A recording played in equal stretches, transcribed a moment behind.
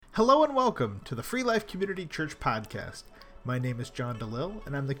Hello and welcome to the Free Life Community Church podcast. My name is John DeLille,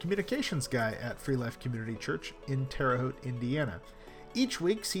 and I'm the communications guy at Free Life Community Church in Terre Haute, Indiana. Each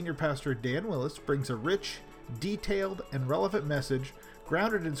week, Senior Pastor Dan Willis brings a rich, detailed, and relevant message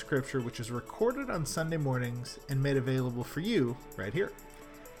grounded in Scripture, which is recorded on Sunday mornings and made available for you right here.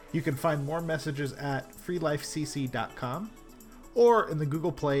 You can find more messages at freelifecc.com or in the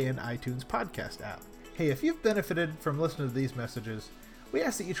Google Play and iTunes podcast app. Hey, if you've benefited from listening to these messages, we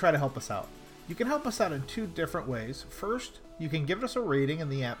ask that you try to help us out. You can help us out in two different ways. First, you can give us a rating in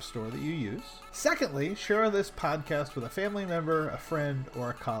the app store that you use. Secondly, share this podcast with a family member, a friend,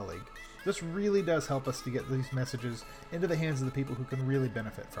 or a colleague. This really does help us to get these messages into the hands of the people who can really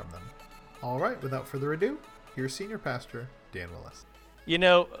benefit from them. All right, without further ado, here's Senior Pastor Dan Willis. You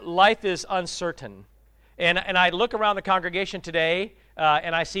know, life is uncertain. And I look around the congregation today,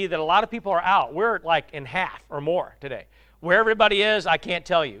 and I see that a lot of people are out. We're like in half or more today. Where everybody is, I can't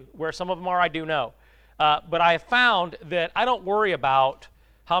tell you. Where some of them are, I do know. But I have found that I don't worry about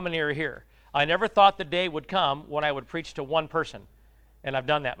how many are here. I never thought the day would come when I would preach to one person, and I've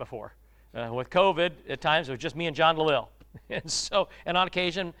done that before. With COVID, at times it was just me and John DeLille. And on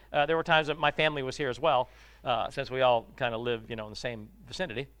occasion, there were times that my family was here as well, since we all kind of live, in the same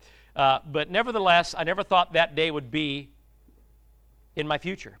vicinity. But nevertheless, I never thought that day would be in my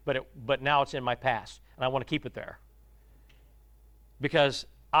future, but now it's in my past, and I want to keep it there. Because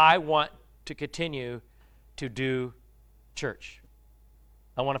I want to continue to do church.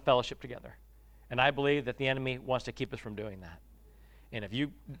 I want to fellowship together. And I believe that the enemy wants to keep us from doing that. And if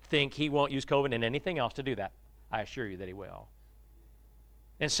you think he won't use COVID and anything else to do that, I assure you that he will.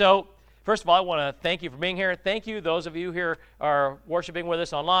 And so, first of all, I want to thank you for being here. Thank you, those of you here are worshiping with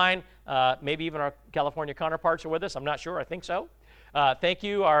us online. Maybe even our California counterparts are with us. I'm not sure. I think so. Thank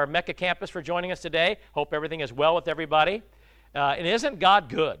you, our Mecca campus, for joining us today. Hope everything is well with everybody. And isn't God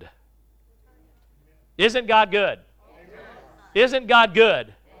good? Isn't God good? Isn't God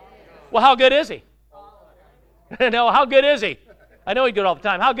good? Well, how good is he? No, how good is he? I know he's good all the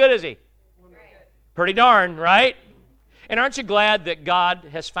time. How good is he? Pretty darn, right? And aren't you glad that God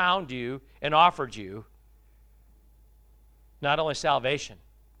has found you and offered you not only salvation,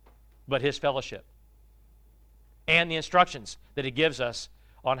 but his fellowship and the instructions that he gives us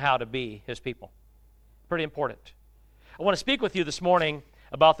on how to be his people? Pretty important. I want to speak with you this morning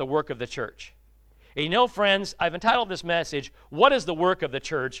about the work of the church. And friends, I've entitled this message, What is the Work of the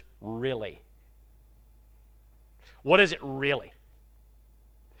Church Really? What is it really?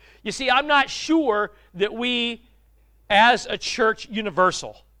 You see, I'm not sure that we, as a church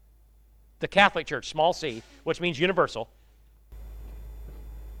universal, the Catholic Church, small c, which means universal,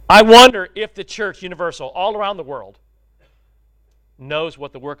 I wonder if the church universal all around the world knows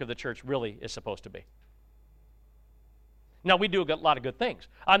what the work of the church really is supposed to be. Now, we do a lot of good things.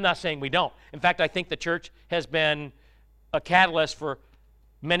 I'm not saying we don't. In fact, I think the church has been a catalyst for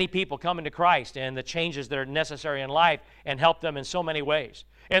many people coming to Christ and the changes that are necessary in life and help them in so many ways.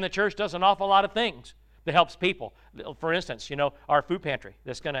 And the church does an awful lot of things that helps people. For instance, our food pantry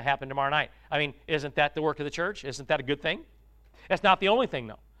that's going to happen tomorrow night. I mean, isn't that the work of the church? Isn't that a good thing? That's not the only thing,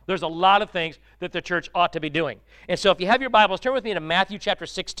 though. There's a lot of things that the church ought to be doing. And so if you have your Bibles, turn with me to Matthew chapter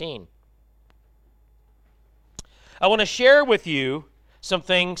 16. I want to share with you some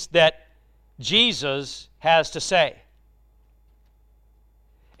things that Jesus has to say.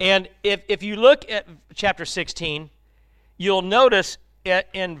 And if you look at chapter 16, you'll notice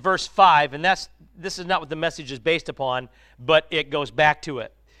in verse 5, and this is not what the message is based upon, but it goes back to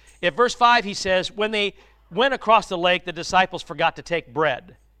it. At verse 5, he says, when they went across the lake, the disciples forgot to take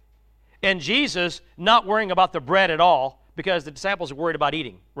bread. And Jesus, not worrying about the bread at all, because the disciples are worried about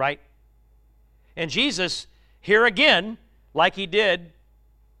eating, right? And Jesus, here again, like he did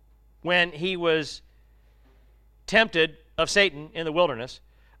when he was tempted of Satan in the wilderness,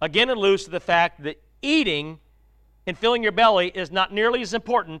 again alludes to the fact that eating and filling your belly is not nearly as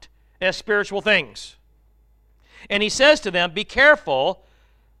important as spiritual things. And he says to them, be careful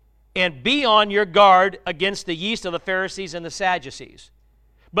and be on your guard against the yeast of the Pharisees and the Sadducees.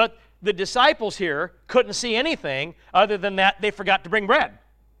 But the disciples here couldn't see other than that they forgot to bring bread.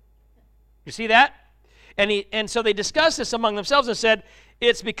 You see that? And so they discussed this among themselves and said,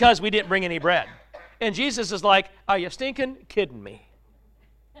 it's because we didn't bring any bread. And Jesus is like, are you stinking kidding me?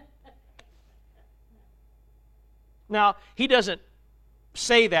 Now, he doesn't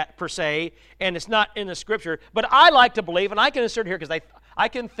say that per se, and it's not in the Scripture, but I like to believe, and I can insert here because I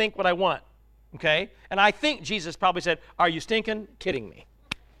can think what I want, okay? And I think Jesus probably said, are you stinking kidding me?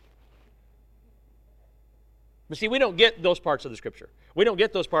 But see, we don't get those parts of the Scripture. We don't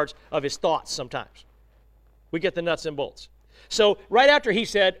get those parts of his thoughts sometimes. We get the nuts and bolts. So right after he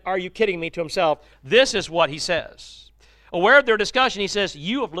said, "Are you kidding me?" to himself, this is what he says. Aware of their discussion, he says,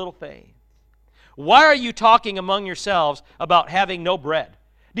 "You of little faith, why are you talking among yourselves about having no bread?"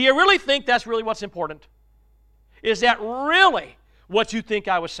 Do you really think that's really what's important? Is that really what you think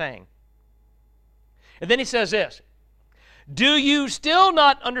I was saying? And then he says this, "Do you still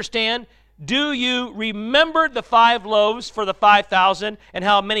not understand? Do you remember the 5 loaves for the 5,000 and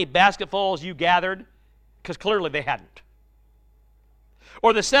how many basketfuls you gathered?" Because clearly they hadn't.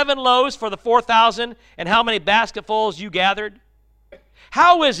 "Or the 7 loaves for the 4,000 and how many basketfuls you gathered?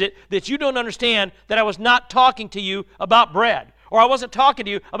 How is it that you don't understand that I was not talking to you about bread? Or I wasn't talking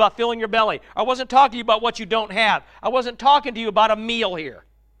to you about filling your belly. I wasn't talking to you about what you don't have. I wasn't talking to you about a meal here.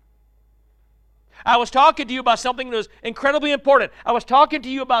 I was talking to you about something that was incredibly important. I was talking to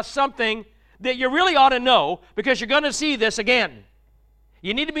you about something that you really ought to know because you're going to see this again.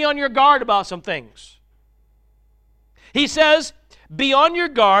 You need to be on your guard about some things." He says, "Be on your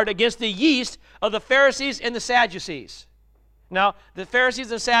guard against the yeast of the Pharisees and the Sadducees." Now, the Pharisees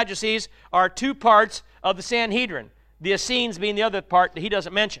and Sadducees are 2 parts of the Sanhedrin, the Essenes being the other part that he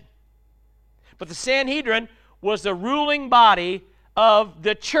doesn't mention. But the Sanhedrin was the ruling body of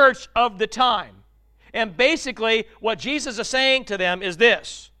the church of the time. And basically, what Jesus is saying to them is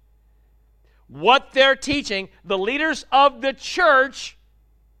this: what they're teaching, the leaders of the church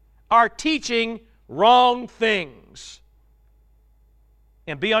are teaching wrong things.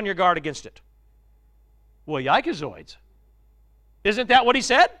 And be on your guard against it. Well, yikezoids. Isn't that what he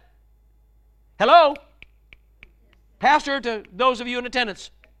said? Hello? Pastor, to those of you in attendance.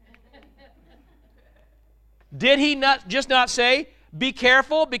 Did he not say, be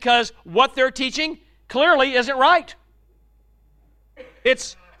careful because what they're teaching clearly isn't right?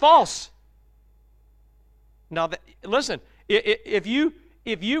 It's false. Now, listen, if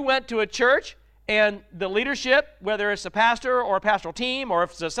you went to a church and the leadership, whether it's a pastor or a pastoral team or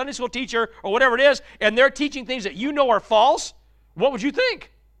if it's a Sunday school teacher or whatever it is, and they're teaching things that you know are false, what would you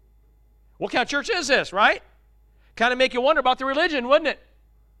think? What kind of church is this, right? Kind of make you wonder about the religion, wouldn't it?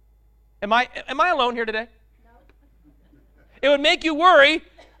 Am I alone here today? No. It would make you worry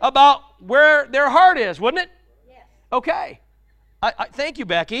about where their heart is, wouldn't it? Yes. Okay. I thank you,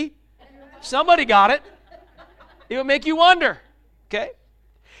 Becky. Somebody got it. It would make you wonder. Okay?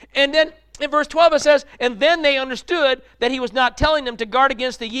 And then in verse 12 it says, "And then they understood that he was not telling them to guard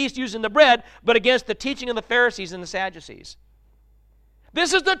against the yeast used in the bread, but against the teaching of the Pharisees and the Sadducees."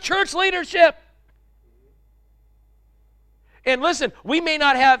 This is the church leadership. And listen, we may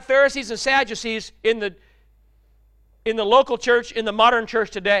not have Pharisees and Sadducees in the local church, in the modern church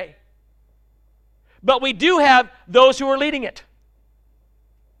today. But we do have those who are leading it.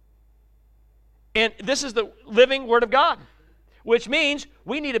 And this is the living Word of God, which means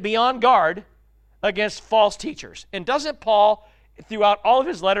we need to be on guard against false teachers. And doesn't Paul, throughout all of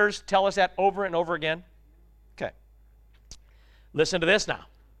his letters, tell us that over and over again? Okay. Listen to this now.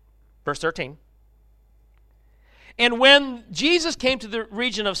 Verse 13. "And when Jesus came to the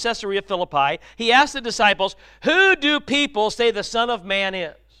region of Caesarea Philippi, he asked the disciples, 'Who do people say the Son of Man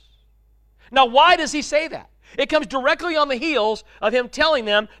is?'" Now, why does he say that? It comes directly on the heels of him telling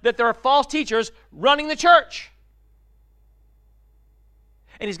them that there are false teachers running the church.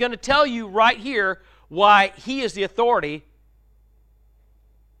 And he's going to tell you right here why he is the authority,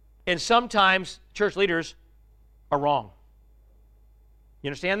 and sometimes church leaders are wrong. You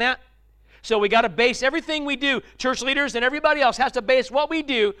understand that? So we got to base everything we do, church leaders and everybody else has to base what we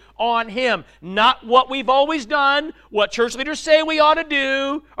do on him, not what we've always done, what church leaders say we ought to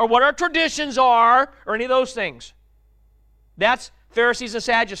do, or what our traditions are, or any of those things. That's Pharisees and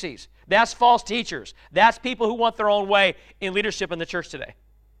Sadducees. That's false teachers. That's people who want their own way in leadership in the church today.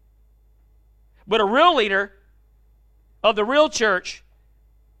 But a real leader of the real church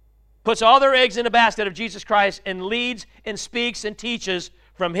puts all their eggs in a basket of Jesus Christ and leads and speaks and teaches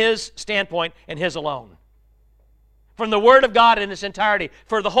from his standpoint and his alone. From the Word of God in its entirety.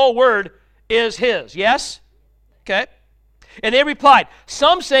 For the whole Word is his. Yes? Okay. And they replied,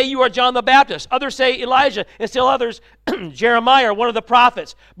 "Some say you are John the Baptist. Others say Elijah. And still others, Jeremiah or one of the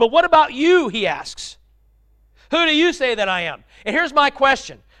prophets. But what about you?" he asks. "Who do you say that I am?" And here's my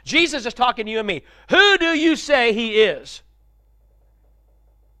question. Jesus is talking to you and me. Who do you say he is?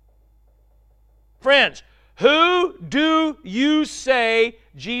 Friends, who do you say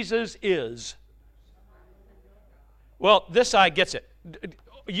Jesus is? Well, this side gets it.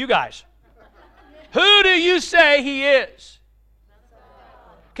 You guys. Who do you say he is?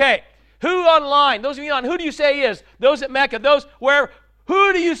 Okay. Who online? Those of you on, who do you say he is? Those at Mecca, those where,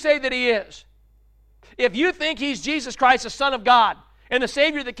 who do you say that he is? If you think he's Jesus Christ, the Son of God, and the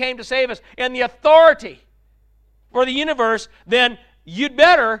Savior that came to save us, and the authority for the universe, then you'd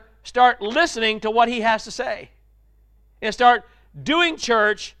better start listening to what he has to say and start doing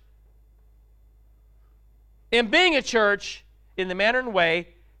church and being a church in the manner and way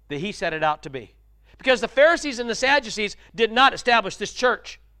that he set it out to be. Because the Pharisees and the Sadducees did not establish this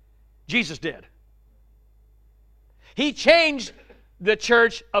church. Jesus did. He changed the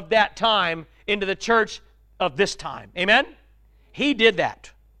church of that time into the church of this time. Amen? He did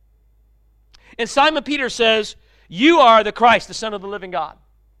that. And Simon Peter says, "You are the Christ, the Son of the living God."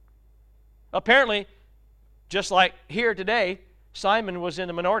 Apparently, just like here today, Simon was in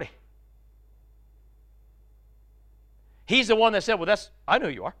the minority. He's the one that said, well, I know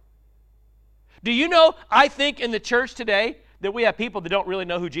who you are. Do you know, I think in the church today that we have people that don't really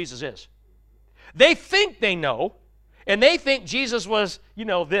know who Jesus is. They think they know, and they think Jesus was,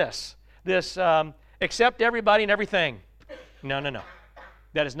 this accept everybody and everything. No.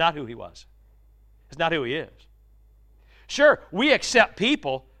 That is not who he was. It's not who he is. Sure, we accept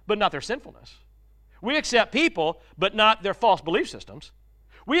people, but not their sinfulness. We accept people, but not their false belief systems.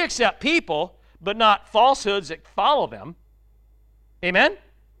 We accept people, but not falsehoods that follow them. Amen?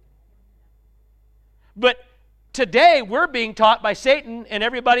 But today, we're being taught by Satan and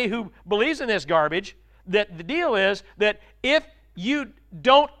everybody who believes in this garbage that the deal is that if you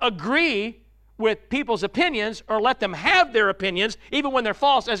don't agree with people's opinions or let them have their opinions, even when they're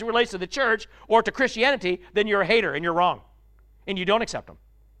false as it relates to the church or to Christianity, then you're a hater and you're wrong. And you don't accept them.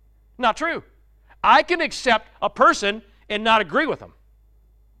 Not true. I can accept a person and not agree with them.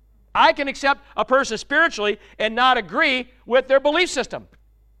 I can accept a person spiritually and not agree with their belief system.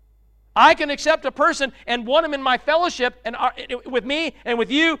 I can accept a person and want them in my fellowship and with me and with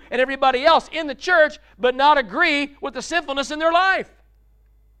you and everybody else in the church, but not agree with the sinfulness in their life.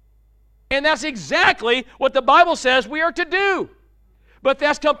 And that's exactly what the Bible says we are to do. But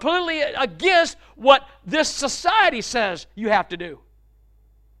that's completely against what this society says you have to do.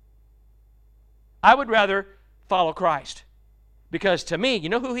 I would rather follow Christ. Because to me, you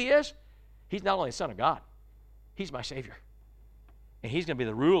know who he is? He's not only the Son of God, he's my Savior. And he's going to be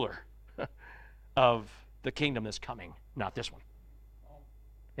the ruler of the kingdom that's coming, not this one.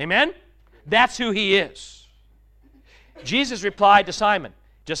 Amen? That's who he is. Jesus replied to Simon,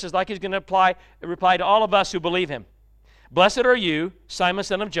 just as like he's going to reply to all of us who believe him. "Blessed are you, Simon,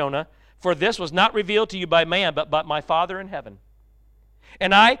 son of Jonah, for this was not revealed to you by man, but by my Father in heaven.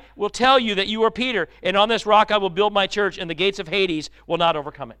 And I will tell you that you are Peter, and on this rock I will build my church, and the gates of Hades will not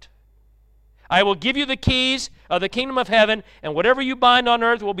overcome it. I will give you the keys of the kingdom of heaven, and whatever you bind on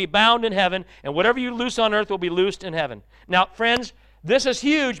earth will be bound in heaven, and whatever you loose on earth will be loosed in heaven." Now, friends, this is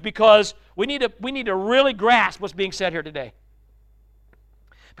huge because we need to really grasp what's being said here today.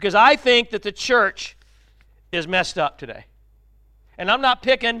 Because I think that the church is messed up today. And I'm not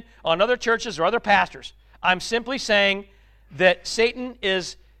picking on other churches or other pastors. I'm simply saying that Satan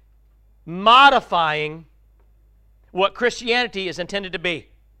is modifying what Christianity is intended to be.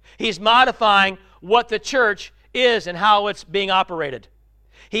 He's modifying what the church is and how it's being operated.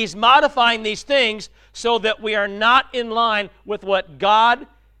 He's modifying these things so that we are not in line with what God,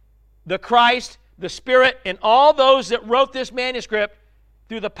 the Christ, the Spirit, and all those that wrote this manuscript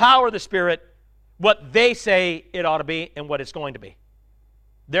through the power of the Spirit, what they say it ought to be and what it's going to be.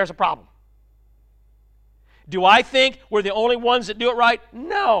 There's a problem. Do I think we're the only ones that do it right?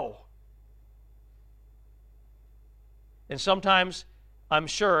 No. And sometimes I'm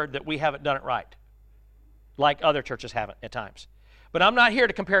sure that we haven't done it right, like other churches haven't at times. But I'm not here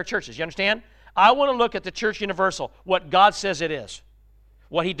to compare churches. You understand? I want to look at the church universal, what God says it is,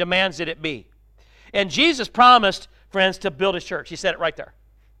 what he demands that it be. And Jesus promised, friends, to build his church. He said it right there.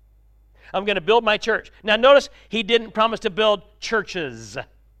 I'm going to build my church. Now notice, he didn't promise to build churches.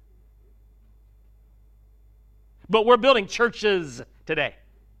 But we're building churches today,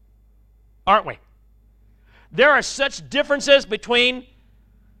 aren't we? There are such differences between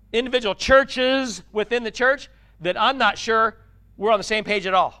individual churches within the church that I'm not sure we're on the same page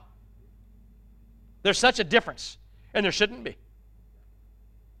at all. There's such a difference, and there shouldn't be.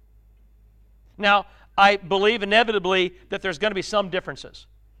 Now, I believe inevitably that there's going to be some differences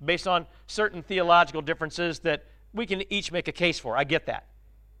based on certain theological differences that we can each make a case for. I get that.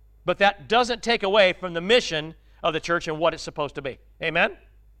 But that doesn't take away from the mission of the church and what it's supposed to be. Amen?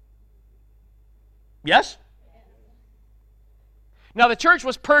 Yes? Now, the church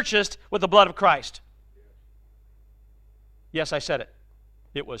was purchased with the blood of Christ. Yes, I said it.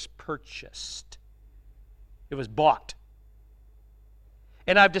 It was purchased. It was bought.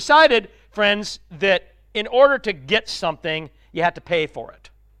 And I've decided, friends, that in order to get something, you have to pay for it.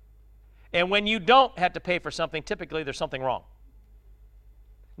 And when you don't have to pay for something, typically there's something wrong.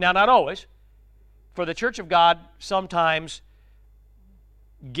 Now, not always, for the church of God sometimes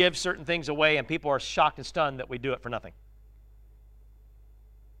give certain things away and people are shocked and stunned that we do it for nothing.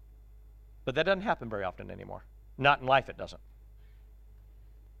 But that doesn't happen very often anymore. Not in life, it doesn't.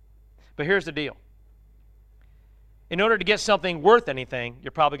 But here's the deal. In order to get something worth anything,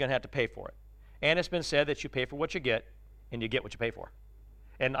 you're probably going to have to pay for it. And it's been said that you pay for what you get, and you get what you pay for.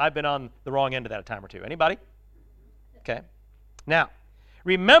 And I've been on the wrong end of that a time or two. Anybody? Okay. Now,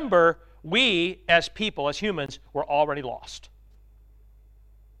 remember, we as people, as humans, were already lost.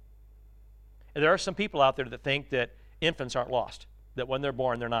 And there are some people out there that think that infants aren't lost, that when they're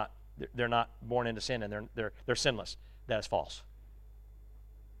born, they're not born into sin and they're sinless. That is false.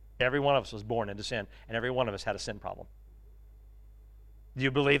 Every one of us was born into sin, and every one of us had a sin problem. Do you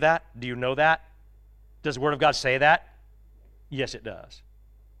believe that? Do you know that? Does the Word of God say that? Yes, it does.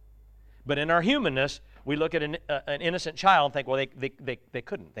 But in our humanness, we look at an innocent child and think, well, they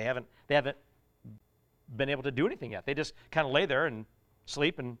couldn't. They haven't been able to do anything yet. They just kind of lay there and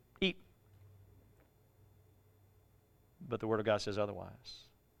sleep and eat. But the Word of God says otherwise.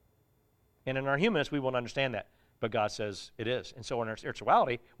 And in our humanness, we won't understand that. But God says it is. And so in our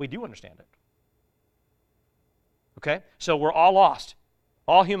spirituality, we do understand it. Okay? So we're all lost.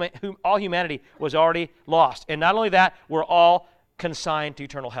 All humanity was already lost. And not only that, we're all consigned to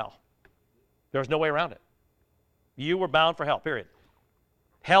eternal hell. There's no way around it. You were bound for hell, period.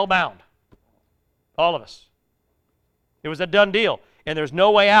 Hell bound. All of us. It was a done deal. And there's no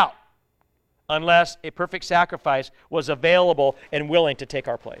way out unless a perfect sacrifice was available and willing to take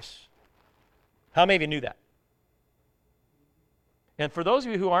our place. How many of you knew that? And for those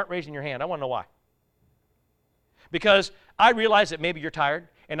of you who aren't raising your hand, I want to know why. Because I realize that maybe you're tired,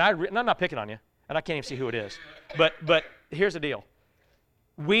 and I'm not picking on you, and I can't even see who it is. But here's the deal.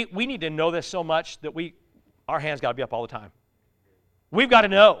 We need to know this so much that our hands got to be up all the time. We've got to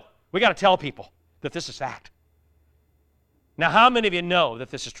know. We've got to tell people that this is fact. Now, how many of you know that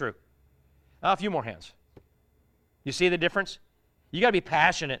this is true? A few more hands. You see the difference? You got to be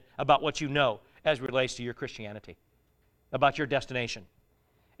passionate about what you know as it relates to your Christianity, about your destination,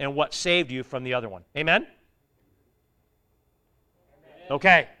 and what saved you from the other one. Amen?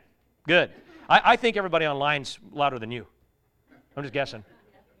 Okay, good. I think everybody online's louder than you. I'm just guessing.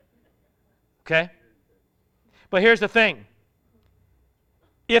 Okay? But here's the thing.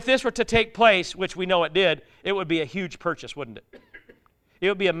 If this were to take place, which we know it did, it would be a huge purchase, wouldn't it? It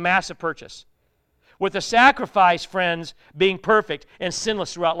would be a massive purchase. With the sacrifice, friends, being perfect and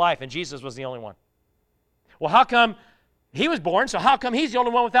sinless throughout life, and Jesus was the only one. Well, how come he was born, so how come he's the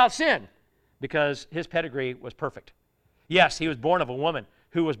only one without sin? Because his pedigree was perfect. Yes, he was born of a woman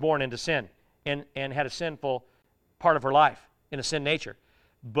who was born into sin and had a sinful part of her life, in a sin nature.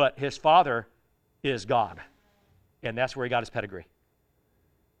 But his father is God, and that's where he got his pedigree.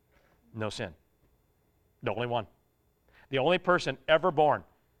 No sin. The only one. The only person ever born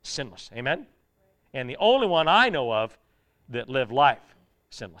sinless. Amen? And the only one I know of that lived life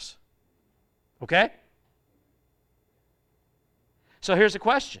sinless. Okay? So here's the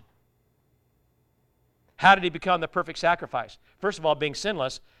question. How did he become the perfect sacrifice? First of all, being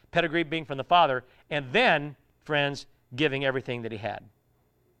sinless, pedigree being from the Father, and then, friends, giving everything that he had.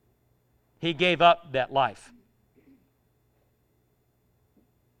 He gave up that life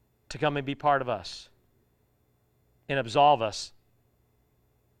to come and be part of us and absolve us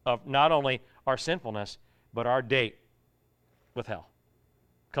of not only our sinfulness, but our date with hell.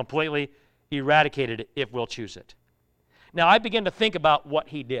 Completely eradicated it if we'll choose it. Now, I begin to think about what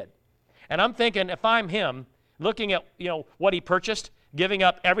he did. And I'm thinking, if I'm him, looking at what he purchased, giving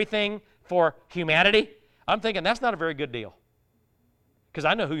up everything for humanity, I'm thinking that's not a very good deal. Because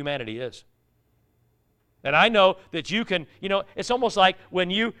I know who humanity is. And I know that you can, it's almost like when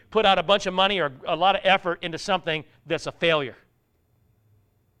you put out a bunch of money or a lot of effort into something that's a failure.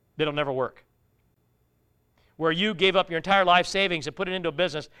 That'll never work. Where you gave up your entire life savings and put it into a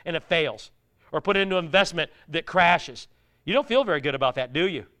business and it fails. Or put it into an investment that crashes. You don't feel very good about that, do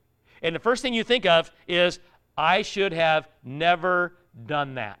you? And the first thing you think of is, I should have never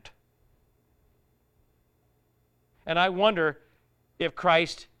done that. And I wonder if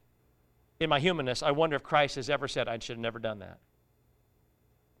Christ, in my humanness, I wonder if Christ has ever said, I should have never done that.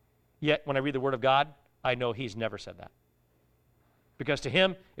 Yet, when I read the Word of God, I know he's never said that. Because to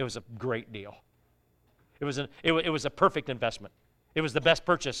him, it was a great deal. It was a perfect investment. It was the best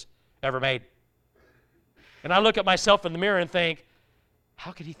purchase ever made. And I look at myself in the mirror and think,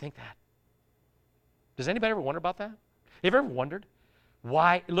 how could he think that? Does anybody ever wonder about that? Have you ever wondered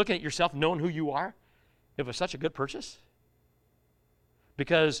why, looking at yourself, knowing who you are, it was such a good purchase?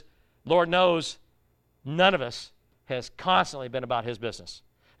 Because Lord knows none of us has constantly been about his business.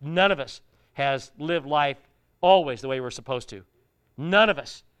 None of us has lived life always the way we're supposed to. None of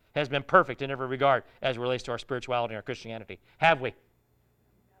us has been perfect in every regard as it relates to our spirituality and our Christianity. Have we?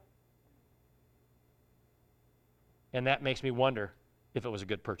 And that makes me wonder if it was a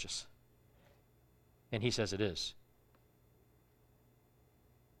good purchase. And he says it is.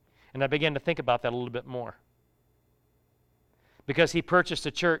 And I began to think about that a little bit more. Because he purchased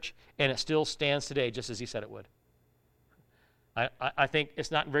a church, and it still stands today just as he said it would. I think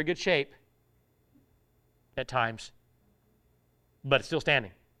it's not in very good shape at times, but it's still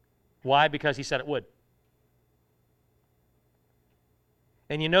standing. Why? Because he said it would.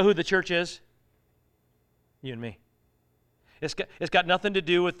 And you know who the church is? You and me. It's got nothing to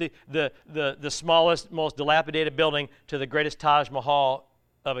do with the smallest, most dilapidated building to the greatest Taj Mahal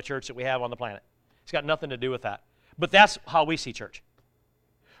of a church that we have on the planet. It's got nothing to do with that. But that's how we see church.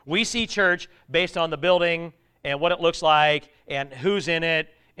 We see church based on the building and what it looks like and who's in it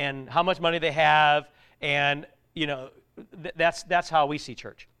and how much money they have, and that's how we see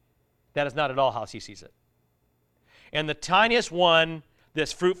church. That is not at all how he sees it. And the tiniest one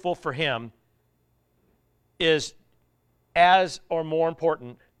that's fruitful for him is as or more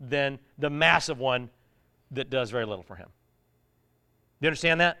important than the massive one that does very little for him. Do you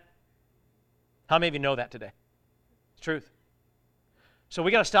understand that? How many of you know that today? It's truth. So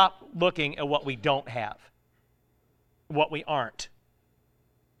we got to stop looking at what we don't have, what we aren't,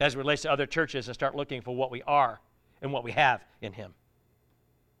 as it relates to other churches, and start looking for what we are and what we have in him.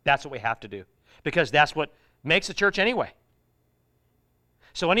 That's what we have to do, because that's what makes a church anyway.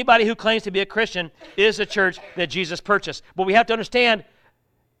 So anybody who claims to be a Christian is a church that Jesus purchased. But we have to understand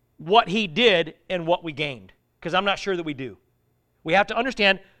what he did and what we gained, because I'm not sure that we do. We have to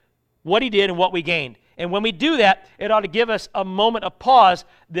understand what he did and what we gained. And when we do that, it ought to give us a moment of pause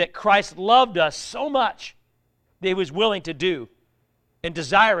that Christ loved us so much that he was willing to do and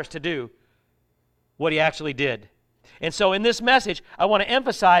desirous to do what he actually did. And so in this message, I want to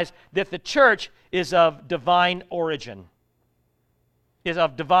emphasize that the church is of divine origin. Is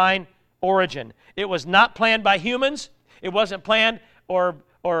of divine origin. It was not planned by humans. It wasn't planned or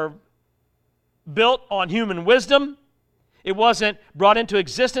built on human wisdom. It wasn't brought into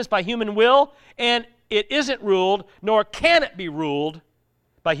existence by human will, and it isn't ruled, nor can it be ruled,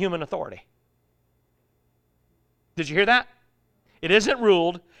 by human authority. Did you hear that? It isn't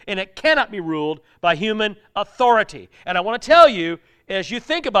ruled, and it cannot be ruled by human authority. And I want to tell you, as you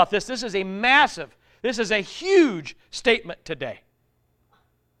think about this, this is a huge statement today.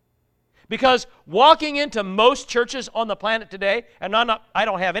 Because walking into most churches on the planet today, and I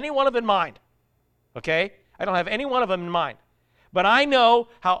don't have any one of them in mind, okay? I don't have any one of them in mind. But I know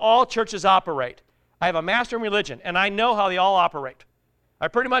how all churches operate. I have a master in religion, and I know how they all operate. I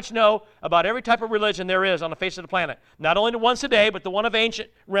pretty much know about every type of religion there is on the face of the planet. Not only the ones today, but the one of ancient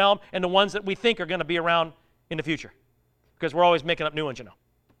realm and the ones that we think are going to be around in the future. Because we're always making up new ones, you know.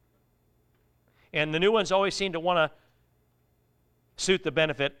 And the new ones always seem to want to suit the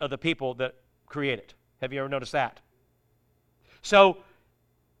benefit of the people that create it. Have you ever noticed that? So,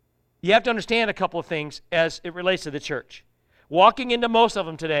 you have to understand a couple of things as it relates to the church. Walking into most of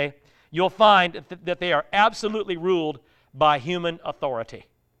them today, you'll find that they are absolutely ruled by human authority.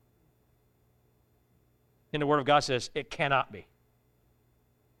 And the Word of God says it cannot be.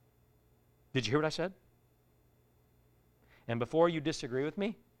 Did you hear what I said? And before you disagree with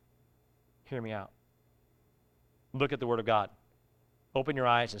me, hear me out. Look at the Word of God. Open your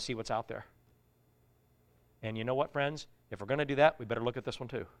eyes and see what's out there. And you know what, friends? If we're going to do that, we better look at this one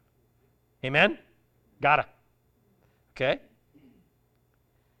too. Amen? Gotta. Okay?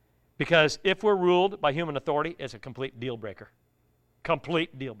 Because if we're ruled by human authority, it's a complete deal breaker.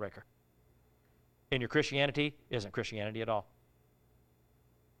 Complete deal breaker. And your Christianity isn't Christianity at all.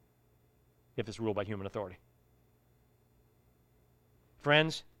 If it's ruled by human authority.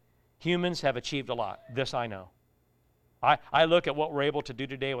 Friends, humans have achieved a lot. This I know. I look at what we're able to do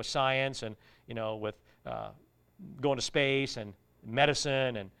today with science and, with going to space and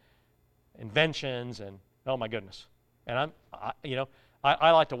medicine and inventions and, oh my goodness. And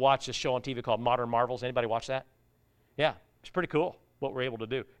I like to watch this show on TV called Modern Marvels. Anybody watch that? Yeah, it's pretty cool what we're able to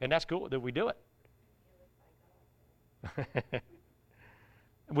do. And that's cool that we do it.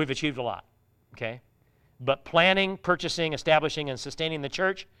 We've achieved a lot, okay? But planning, purchasing, establishing, and sustaining the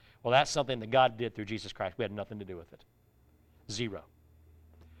church, well, that's something that God did through Jesus Christ. We had nothing to do with it. Zero.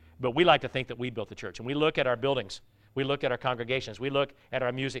 But we like to think that we built the church. And we look at our buildings. We look at our congregations. We look at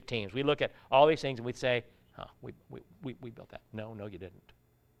our music teams. We look at all these things and we say, we built that. No, you didn't.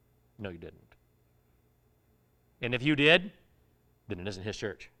 No, you didn't. And if you did, then it isn't his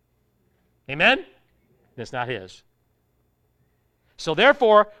church. Amen? It's not his. So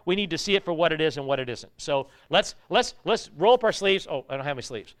therefore, we need to see it for what it is and what it isn't. So let's roll up our sleeves. Oh, I don't have any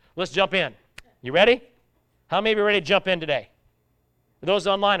sleeves. Let's jump in. You ready? How many of you are ready to jump in today? Those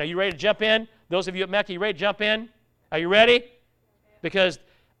online, are you ready to jump in? Those of you at Mecca, you ready to jump in? Are you ready? Because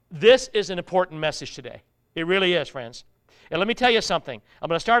this is an important message today. It really is, friends. And let me tell you something. I'm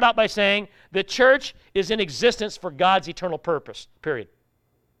going to start out by saying the church is in existence for God's eternal purpose, period.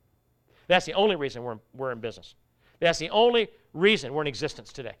 That's the only reason we're in business. That's the only reason we're in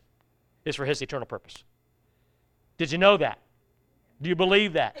existence today, is for His eternal purpose. Did you know that? Do you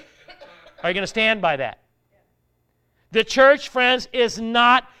believe that? Are you going to stand by that? The church, friends, is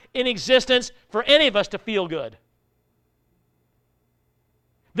not in existence for any of us to feel good.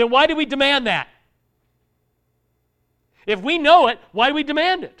 Then why do we demand that? If we know it, why do we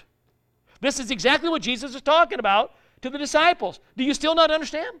demand it? This is exactly what Jesus is talking about to the disciples. Do you still not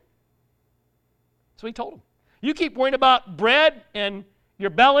understand? That's what He told them. You keep worrying about bread and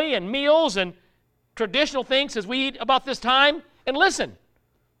your belly and meals and traditional things as we eat about this time. And listen,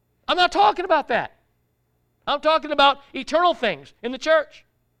 I'm not talking about that. I'm talking about eternal things in the church.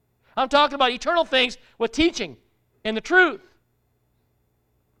 I'm talking about eternal things with teaching and the truth.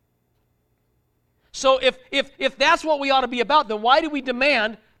 So if that's what we ought to be about, then why do we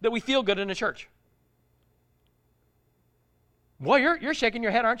demand that we feel good in the church? Boy, you're shaking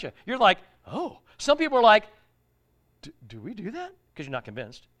your head, aren't you? You're like, oh. Some people are like, do we do that? Because you're not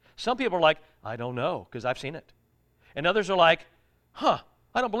convinced. Some people are like, I don't know, because I've seen it. And others are like, I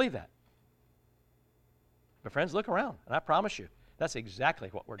don't believe that. But friends, look around, and I promise you, that's exactly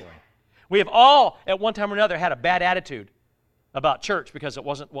what we're doing. We have all, at one time or another, had a bad attitude about church because it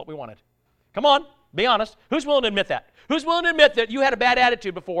wasn't what we wanted. Come on, be honest. Who's willing to admit that? Who's willing to admit that you had a bad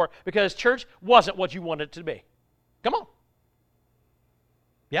attitude before because church wasn't what you wanted it to be? Come on.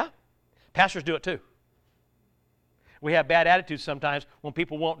 Yeah? Pastors do it too. We have bad attitudes sometimes when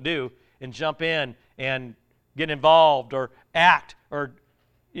people won't do and jump in and get involved or act or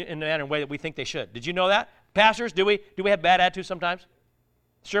in a way that we think they should. Did you know that? Pastors, do we have bad attitudes sometimes?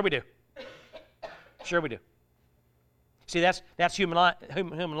 Sure we do. Sure we do. See, that's human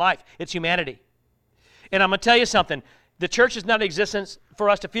life. It's humanity. And I'm going to tell you something. The church is not in existence for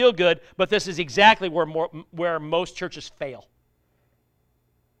us to feel good, but this is exactly where most churches fail.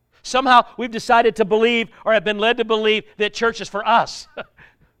 Somehow we've decided to believe or have been led to believe that church is for us.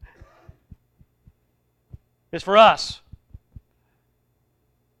 It's for us.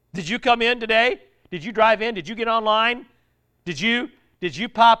 Did you come in today? Did you drive in? Did you get online? Did you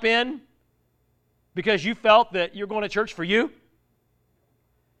pop in because you felt that you're going to church for you?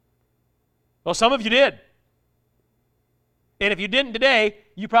 Well, some of you did. And if you didn't today,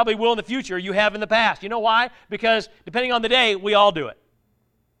 you probably will in the future. You have in the past. You know why? Because depending on the day, we all do it.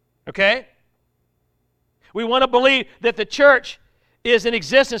 Okay? We want to believe that the church is in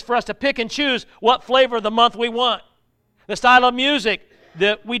existence for us to pick and choose what flavor of the month we want, the style of music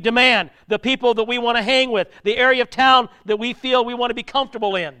that we demand, the people that we want to hang with, the area of town that we feel we want to be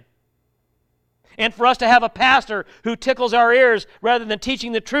comfortable in. And for us to have a pastor who tickles our ears rather than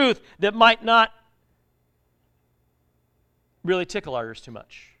teaching the truth that might not really tickle our ears too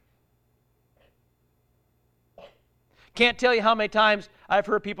much. Can't tell you how many times I've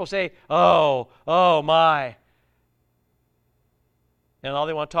heard people say, oh my. And all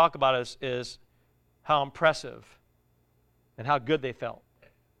they want to talk about is how impressive and how good they felt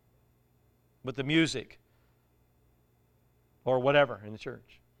with the music or whatever in the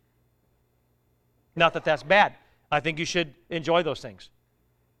church. Not that that's bad. I think you should enjoy those things.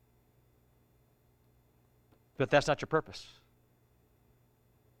 But that's not your purpose.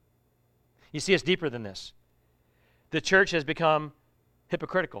 You see, it's deeper than this. The church has become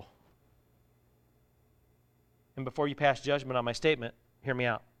hypocritical. And before you pass judgment on my statement, hear me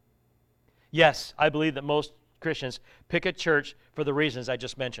out. Yes, I believe that most Christians pick a church for the reasons I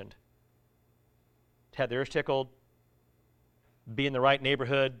just mentioned. To have their ears tickled, be in the right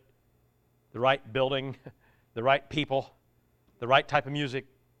neighborhood, the right building, the right people, the right type of music,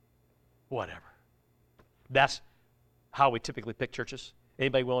 whatever. That's how we typically pick churches.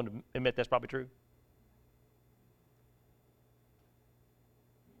 Anybody willing to admit that's probably true?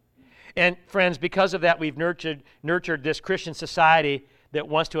 And friends, because of that, we've nurtured this Christian society that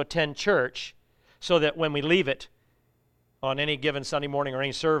wants to attend church so that when we leave it on any given Sunday morning or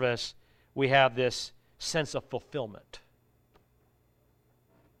any service, we have this sense of fulfillment.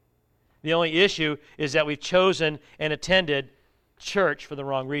 The only issue is that we've chosen and attended church for the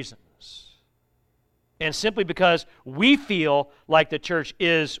wrong reasons. And simply because we feel like the church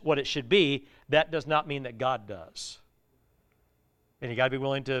is what it should be, that does not mean that God does. And you got to be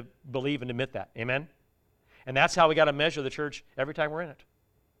willing to believe and admit that. Amen? And that's how we got to measure the church every time we're in it.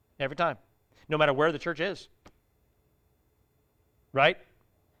 Every time. No matter where the church is. Right?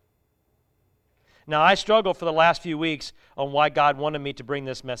 Now, I struggled for the last few weeks on why God wanted me to bring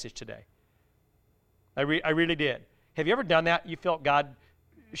this message today. I really did. Have you ever done that? You felt God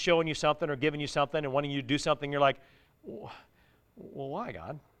showing you something or giving you something and wanting you to do something, you're like, well, why,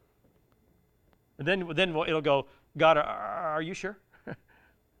 God? And then it'll go, God, are you sure?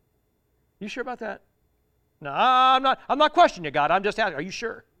 You sure about that? No, I'm not questioning you, God. I'm just asking, are you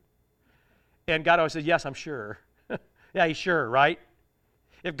sure? And God always says, yes, I'm sure. Yeah, he's sure, right?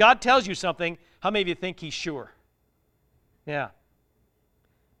 If God tells you something, how many of you think he's sure? Yeah.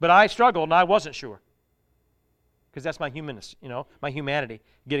 But I struggled and I wasn't sure. Because that's my humanness, my humanity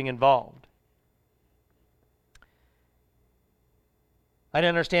getting involved. I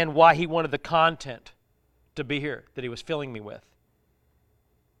didn't understand why he wanted the content to be here that he was filling me with.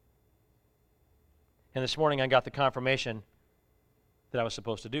 And this morning I got the confirmation that I was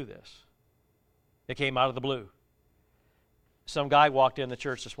supposed to do this. It came out of the blue. Some guy walked in the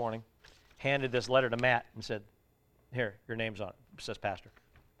church this morning, handed this letter to Matt and said, here, your name's on it. It says pastor.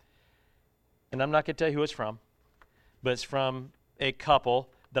 And I'm not going to tell you who it's from, but it's from a couple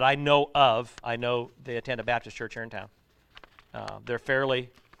that I know of. I know they attend a Baptist church here in town. They're fairly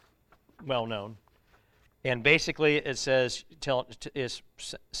well known. And basically it says, is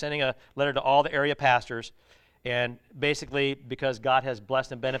sending a letter to all the area pastors. And basically, because God has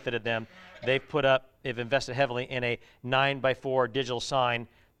blessed and benefited them, they've invested heavily in a 9x4 digital sign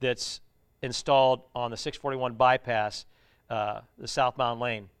that's installed on the 641 bypass, the southbound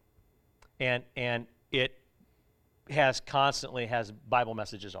lane. And it constantly has Bible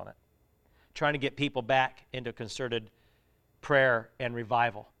messages on it, trying to get people back into concerted prayer and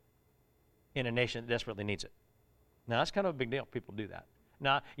revival in a nation that desperately needs it. Now, that's kind of a big deal. People do that.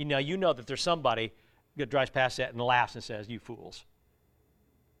 Now, you know that there's somebody that drives past that and laughs and says, you fools.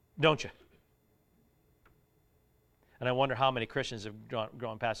 Don't you? And I wonder how many Christians have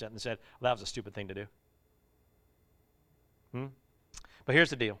gone past that and said, well, that was a stupid thing to do. But here's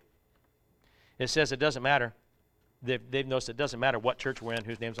the deal. It says it doesn't matter. They've noticed it doesn't matter what church we're in,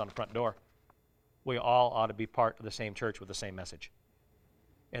 whose name's on the front door. We all ought to be part of the same church with the same message.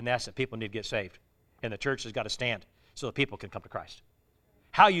 And that's that people need to get saved. And the church has got to stand so that people can come to Christ.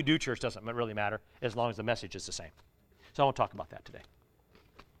 How you do church doesn't really matter as long as the message is the same. So I want to talk about that today.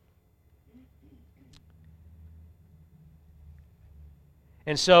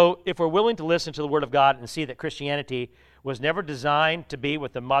 And so if we're willing to listen to the Word of God and see that Christianity was never designed to be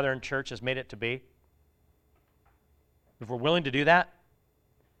what the modern church has made it to be, if we're willing to do that,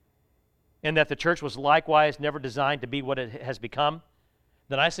 and that the church was likewise never designed to be what it has become,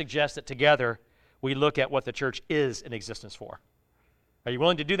 then I suggest that together we look at what the church is in existence for. Are you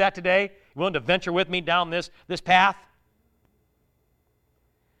willing to do that today? You willing to venture with me down this path?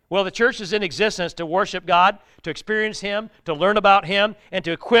 Well, the church is in existence to worship God, to experience Him, to learn about Him, and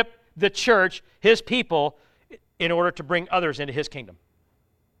to equip the church, His people, in order to bring others into His kingdom.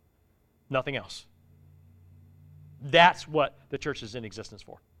 Nothing else. That's what the church is in existence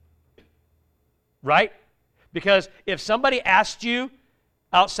for. Right? Because if somebody asked you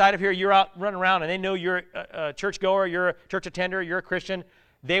outside of here, you're out running around and they know you're a churchgoer, you're a church attender, you're a Christian,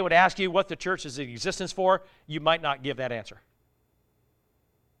 they would ask you what the church is in existence for, you might not give that answer.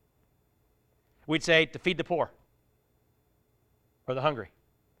 We'd say to feed the poor or the hungry.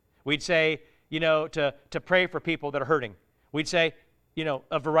 We'd say, to pray for people that are hurting. We'd say,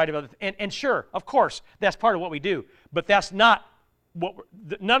 a variety of other things. And sure, of course, that's part of what we do. But that's not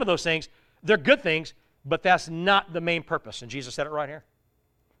none of those things. They're good things, but that's not the main purpose. And Jesus said it right here.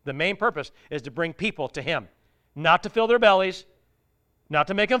 The main purpose is to bring people to Him, not to fill their bellies, not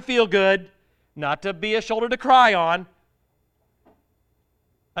to make them feel good, not to be a shoulder to cry on.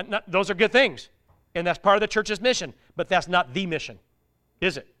 Those are good things, and that's part of the church's mission, but that's not the mission,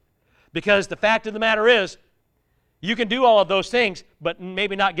 is it? Because the fact of the matter is, you can do all of those things, but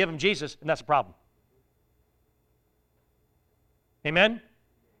maybe not give them Jesus, and that's a problem. Amen?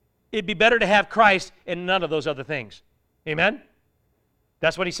 It'd be better to have Christ and none of those other things. Amen?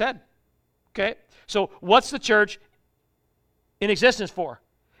 That's what he said. Okay? So what's the church in existence for?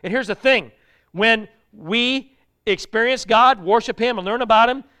 And here's the thing. When we experience God, worship Him, and learn about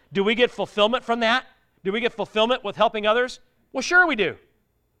Him, do we get fulfillment from that? Do we get fulfillment with helping others? Well, sure we do.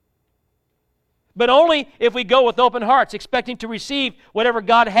 But only if we go with open hearts, expecting to receive whatever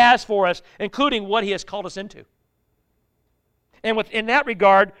God has for us, including what He has called us into. And in that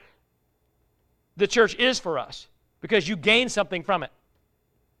regard, the church is for us, because you gain something from it.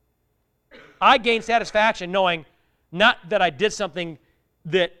 I gain satisfaction knowing not that I did something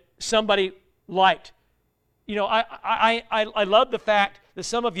that somebody liked, I love the fact that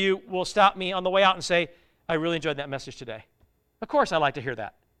some of you will stop me on the way out and say, I really enjoyed that message today. Of course I like to hear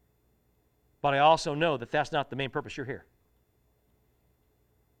that. But I also know that that's not the main purpose you're here.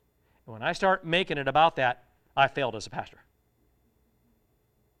 And when I start making it about that, I failed as a pastor.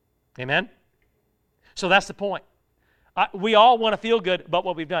 Amen? So that's the point. We all want to feel good about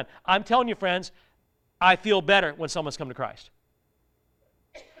what we've done. I'm telling you, friends, I feel better when someone's come to Christ.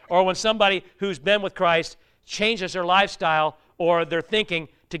 Or when somebody who's been with Christ changes their lifestyle or their thinking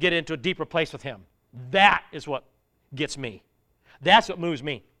to get into a deeper place with Him. That is what gets me. That's what moves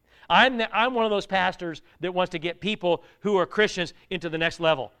me. I'm one of those pastors that wants to get people who are Christians into the next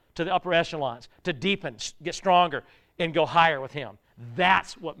level, to the upper echelons, to deepen, get stronger, and go higher with Him.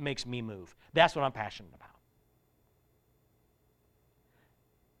 That's what makes me move. That's what I'm passionate about.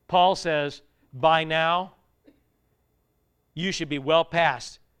 Paul says, by now, you should be well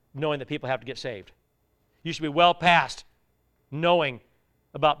past knowing that people have to get saved. You should be well past knowing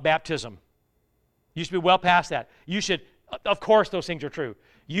about baptism. You should be well past that. You should, of course those things are true.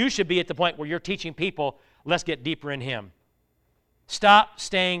 You should be at the point where you're teaching people, let's get deeper in Him. Stop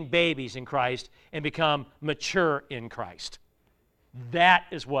staying babies in Christ and become mature in Christ. That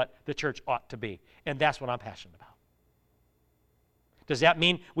is what the church ought to be, and that's what I'm passionate about. Does that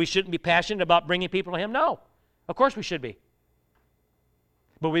mean we shouldn't be passionate about bringing people to Him? No, of course we should be.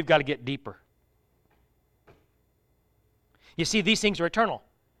 But we've got to get deeper. You see, these things are eternal,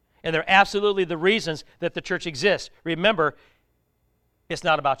 and they're absolutely the reasons that the church exists. Remember, it's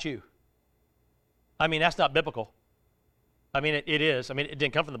not about you. I mean, that's not biblical. I mean, it is. I mean, it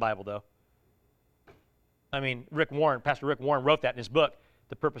didn't come from the Bible, though. I mean, Pastor Rick Warren wrote that in his book,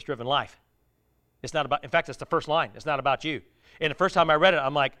 The Purpose-Driven Life. It's not about, in fact, it's the first line. It's not about you. And the first time I read it,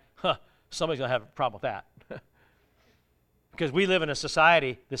 I'm like, somebody's going to have a problem with that. Because we live in a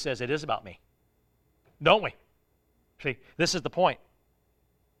society that says it is about me. Don't we? See, this is the point.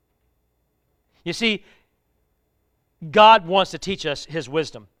 You see, God wants to teach us His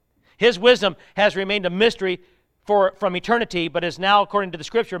wisdom. His wisdom has remained a mystery from eternity, but is now, according to the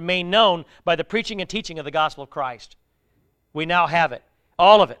Scripture, made known by the preaching and teaching of the gospel of Christ. We now have it,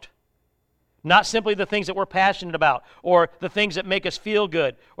 all of it. Not simply the things that we're passionate about, or the things that make us feel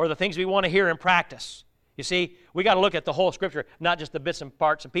good, or the things we want to hear in practice. You see, we got to look at the whole Scripture, not just the bits and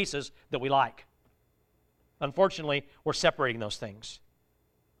parts and pieces that we like. Unfortunately, we're separating those things.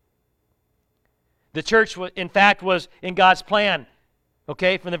 The church, in fact, was in God's plan,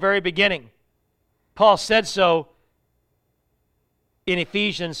 okay, from the very beginning. Paul said so in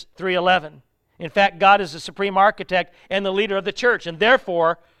Ephesians 3:11. In fact, God is the supreme architect and the leader of the church, and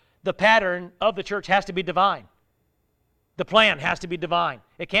therefore, the pattern of the church has to be divine. The plan has to be divine.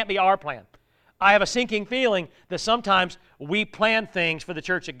 It can't be our plan. I have a sinking feeling that sometimes we plan things for the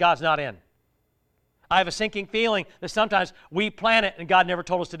church that God's not in. I have a sinking feeling that sometimes we plan it and God never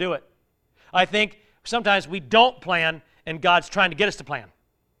told us to do it. I think sometimes we don't plan and God's trying to get us to plan.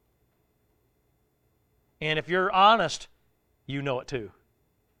 And if you're honest, you know it too.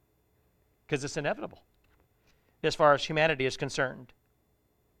 Because it's inevitable as far as humanity is concerned.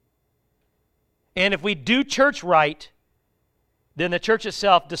 And if we do church right, then the church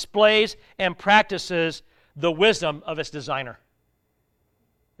itself displays and practices the wisdom of its designer.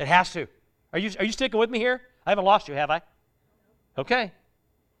 It has to. Are you sticking with me here? I haven't lost you, have I? Okay.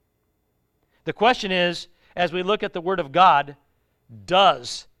 The question is, as we look at the Word of God,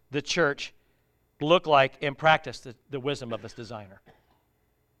 does the church look like and practice the wisdom of its designer?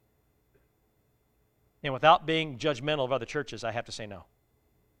 And without being judgmental of other churches, I have to say no.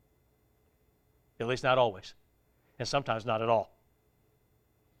 At least not always. And sometimes not at all.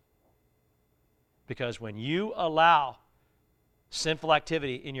 Because when you allow sinful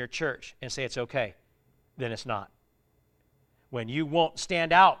activity in your church and say it's okay, then it's not. When you won't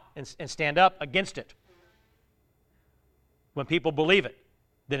stand out and stand up against it, when people believe it,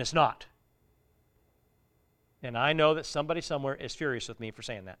 then it's not. And I know that somebody somewhere is furious with me for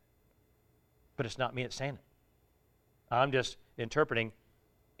saying that. But it's not me that's saying it. I'm just interpreting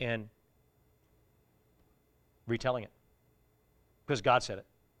and retelling it. Because God said it.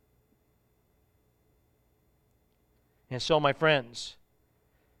 And so, my friends,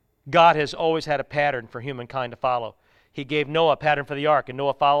 God has always had a pattern for humankind to follow. He gave Noah a pattern for the ark, and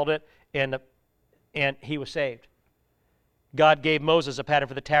Noah followed it, and he was saved. God gave Moses a pattern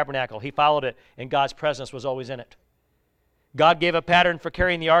for the tabernacle. He followed it, and God's presence was always in it. God gave a pattern for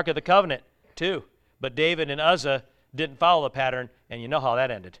carrying the Ark of the Covenant, too. But David and Uzzah didn't follow the pattern, and you know how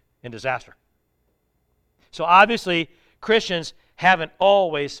that ended, in disaster. So obviously, Christians haven't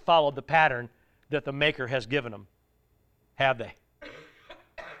always followed the pattern that the Maker has given them. Have they?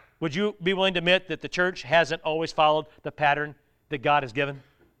 Would you be willing to admit that the church hasn't always followed the pattern that God has given?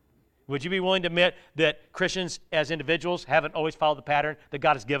 Would you be willing to admit that Christians as individuals haven't always followed the pattern that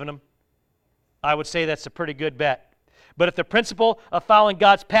God has given them? I would say that's a pretty good bet. But if the principle of following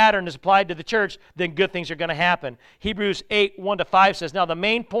God's pattern is applied to the church, then good things are going to happen. Hebrews 8, 1-5 says, now the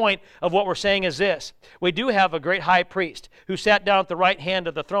main point of what we're saying is this. We do have a great high priest who sat down at the right hand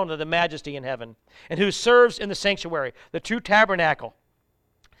of the throne of the majesty in heaven, and who serves in the sanctuary, the true tabernacle,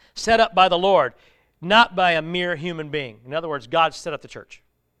 set up by the Lord, not by a mere human being. In other words, God set up the church.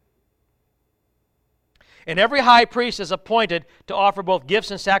 And every high priest is appointed to offer both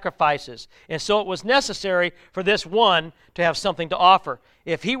gifts and sacrifices. And so it was necessary for this one to have something to offer.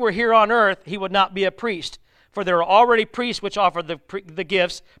 If he were here on earth, he would not be a priest, for there are already priests which offer the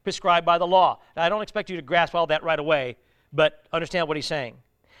gifts prescribed by the law. Now, I don't expect you to grasp all that right away, but understand what he's saying.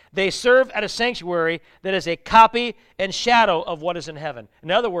 They serve at a sanctuary that is a copy and shadow of what is in heaven.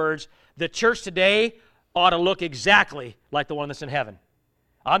 In other words, the church today ought to look exactly like the one that's in heaven.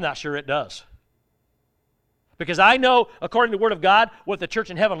 I'm not sure it does. Because I know, according to the Word of God, what the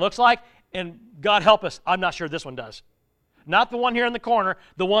church in heaven looks like, and God help us, I'm not sure this one does. Not the one here in the corner,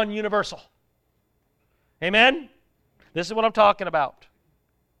 the one universal. Amen? This is what I'm talking about.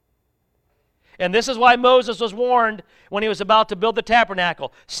 And this is why Moses was warned when he was about to build the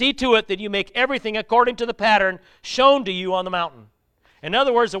tabernacle. See to it that you make everything according to the pattern shown to you on the mountain. In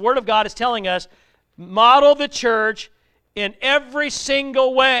other words, the Word of God is telling us, model the church in every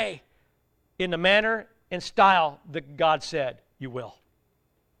single way in the manner and style that God said you will.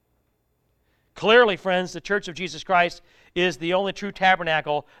 Clearly, friends, the Church of Jesus Christ is the only true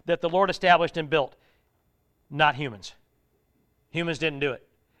tabernacle that the Lord established and built, not humans. Humans didn't do it.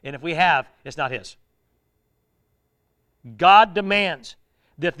 And if we have, it's not His. God demands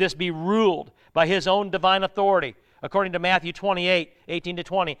that this be ruled by His own divine authority, according to Matthew 28,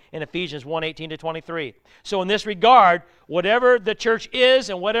 18-20, and Ephesians 1, 18-23. So in this regard, whatever the church is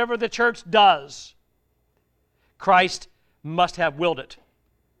and whatever the church does, Christ must have willed it.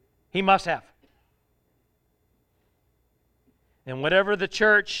 He must have. And whatever the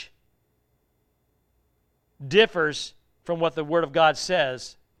church differs from what the Word of God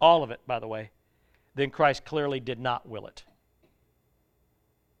says, all of it, by the way, then Christ clearly did not will it.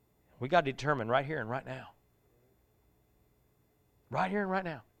 We got to determine right here and right now. Right here and right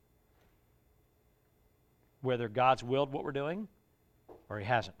now. Whether God's willed what we're doing or He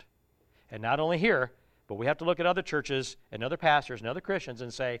hasn't. And not only here, but we have to look at other churches and other pastors and other Christians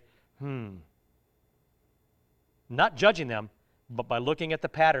and say, not judging them, but by looking at the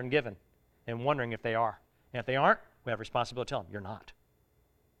pattern given and wondering if they are. And if they aren't, we have a responsibility to tell them, you're not.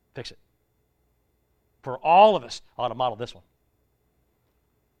 Fix it. For all of us ought to model this one.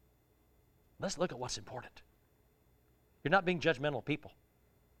 Let's look at what's important. You're not being judgmental people.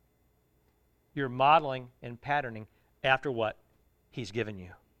 You're modeling and patterning after what He's given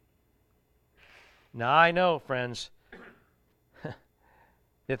you. Now, I know, friends,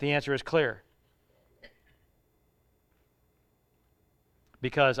 that the answer is clear.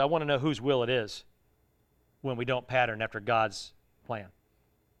 Because I want to know whose will it is when we don't pattern after God's plan.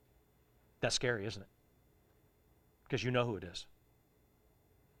 That's scary, isn't it? Because you know who it is.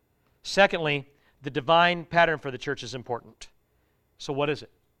 Secondly, the divine pattern for the church is important. So what is it?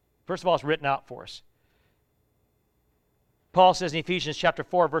 First of all, it's written out for us. Paul says in Ephesians chapter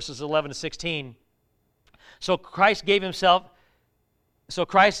 4, verses 11-16, So Christ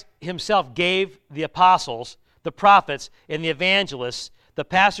himself gave the apostles, the prophets, and the evangelists, the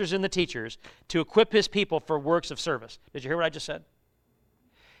pastors and the teachers, to equip His people for works of service. Did you hear what I just said?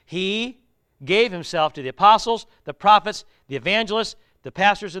 He gave Himself to the apostles, the prophets, the evangelists, the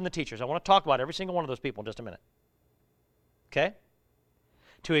pastors, and the teachers. I want to talk about every single one of those people in just a minute. Okay?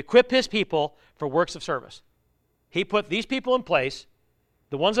 To equip His people for works of service. He put these people in place,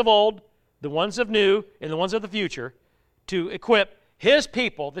 the ones of old, the ones of new, and the ones of the future, to equip His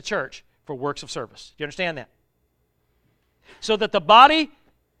people, the church, for works of service. Do you understand that? So that the body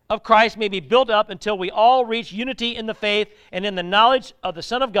of Christ may be built up until we all reach unity in the faith and in the knowledge of the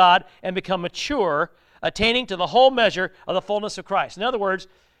Son of God and become mature, attaining to the whole measure of the fullness of Christ. In other words,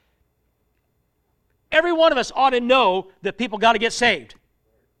 every one of us ought to know that people got to get saved.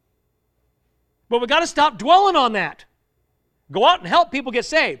 But we've got to stop dwelling on that. Go out and help people get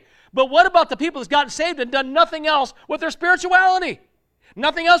saved. But what about the people that's gotten saved and done nothing else with their spirituality?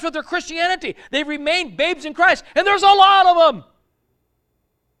 Nothing else with their Christianity. They've remained babes in Christ, and there's a lot of them.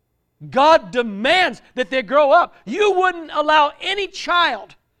 God demands that they grow up. You wouldn't allow any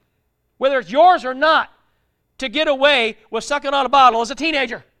child, whether it's yours or not, to get away with sucking on a bottle as a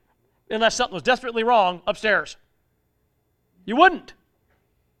teenager, unless something was desperately wrong upstairs. You wouldn't.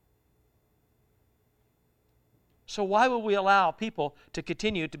 So why would we allow people to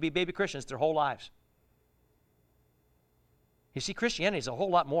continue to be baby Christians their whole lives? You see, Christianity is a whole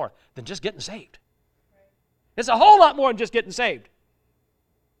lot more than just getting saved. It's a whole lot more than just getting saved.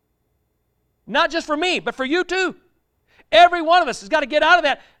 Not just for me, but for you too. Every one of us has got to get out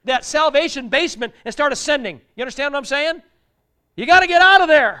of that salvation basement and start ascending. You understand what I'm saying? You got to get out of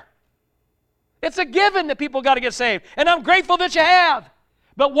there. It's a given that people got to get saved. And I'm grateful that you have.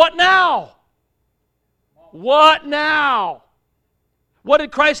 But what now? What now? What did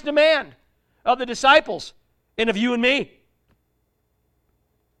Christ demand of the disciples and of you and me?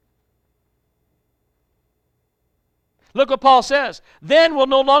 Look what Paul says. Then we'll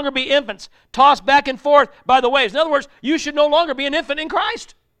no longer be infants, tossed back and forth by the waves. In other words, you should no longer be an infant in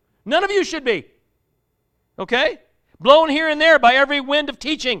Christ. None of you should be. Okay? Blown here and there by every wind of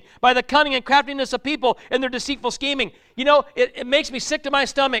teaching, by the cunning and craftiness of people and their deceitful scheming. You know, it makes me sick to my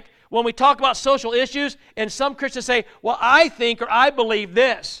stomach when we talk about social issues and some Christians say, well, I think or I believe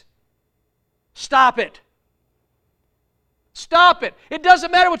this. Stop it. Stop it. It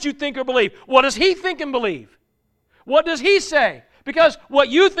doesn't matter what you think or believe. What does he think and believe? What does he say? Because what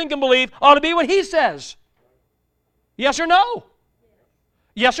you think and believe ought to be what he says. Yes or no?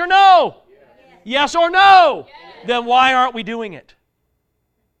 Yes or no? Yes or no? Then why aren't we doing it?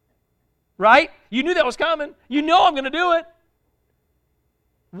 Right? You knew that was coming. You know I'm going to do it.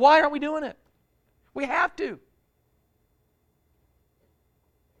 Why aren't we doing it? We have to.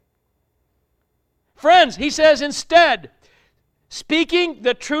 Friends, he says instead, speaking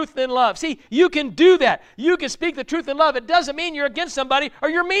the truth in love. See, you can do that. You can speak the truth in love. It doesn't mean you're against somebody or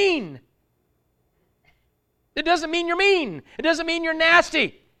you're mean. It doesn't mean you're mean. It doesn't mean you're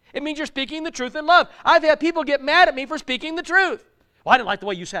nasty. It means you're speaking the truth in love. I've had people get mad at me for speaking the truth. Well, I didn't like the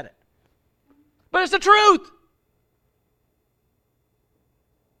way you said it. But it's the truth.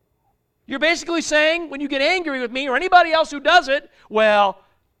 You're basically saying when you get angry with me or anybody else who does it, well,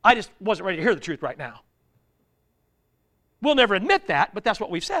 I just wasn't ready to hear the truth right now. We'll never admit that, but that's what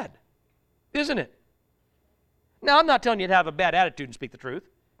we've said, isn't it? Now, I'm not telling you to have a bad attitude and speak the truth.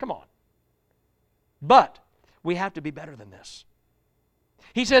 Come on. But we have to be better than this.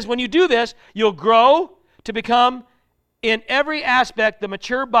 He says when you do this, you'll grow to become in every aspect the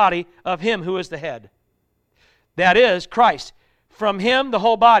mature body of him who is the head. That is, Christ. From him, the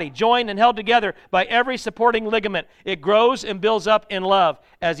whole body, joined and held together by every supporting ligament, it grows and builds up in love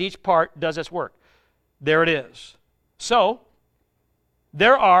as each part does its work. There it is. So,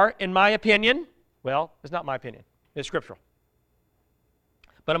 there are, in my opinion, well, it's not my opinion, it's scriptural.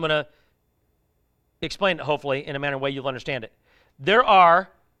 But I'm going to explain it, hopefully, in a manner way you'll understand it. There are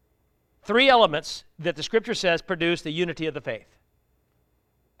 3 elements that the Scripture says produce the unity of the faith.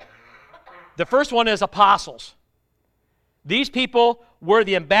 The first one is apostles. These people were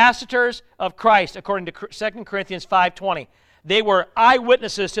the ambassadors of Christ, according to 2 Corinthians 5:20. They were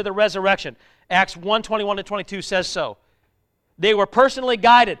eyewitnesses to the resurrection. Acts 1:21-22 says so. They were personally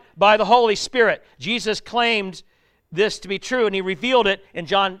guided by the Holy Spirit. Jesus claimed this to be true, and he revealed it in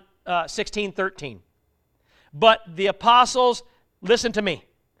John 16:13. But the apostles, listen to me,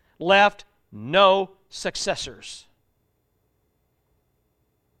 left no successors.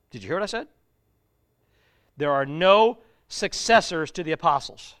 Did you hear what I said? There are no successors to the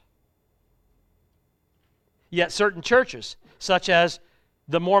apostles. Yet certain churches, such as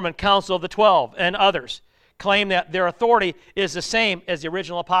the Mormon Council of the 12 and others, claim that their authority is the same as the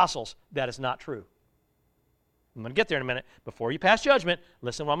original apostles. That is not true. I'm going to get there in a minute. Before you pass judgment,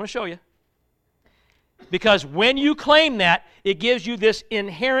 listen to what I'm going to show you. Because when you claim that, it gives you this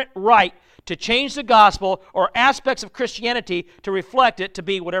inherent right to change the gospel or aspects of Christianity to reflect it to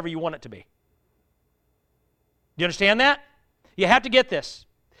be whatever you want it to be. Do you understand that? You have to get this.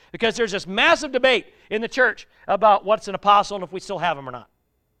 Because there's this massive debate in the church about what's an apostle and if we still have them or not.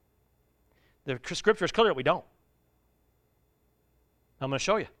 The Scripture is clear that we don't. I'm going to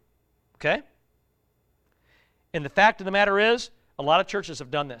show you. Okay? And the fact of the matter is, a lot of churches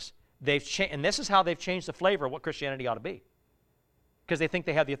have done this. And this is how they've changed the flavor of what Christianity ought to be. Because they think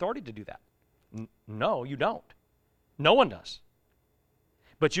they have the authority to do that. No, you don't. No one does.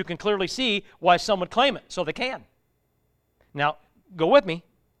 But you can clearly see why some would claim it, so they can. Now, go with me.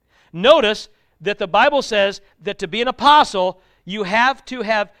 Notice that the Bible says that to be an apostle, you have to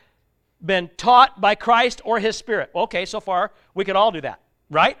have been taught by Christ or his Spirit. Okay, so far, we could all do that,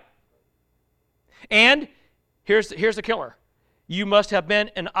 right? And here's the killer. You must have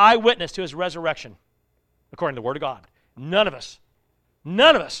been an eyewitness to his resurrection, according to the Word of God. None of us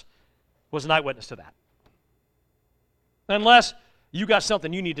was an eyewitness to that. Unless you got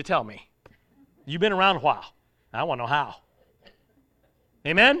something you need to tell me. You've been around a while. I want to know how.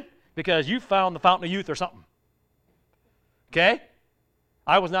 Amen? Because you found the fountain of youth or something. Okay?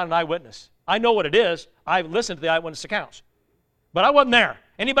 I was not an eyewitness. I know what it is. I listened to the eyewitness accounts. But I wasn't there.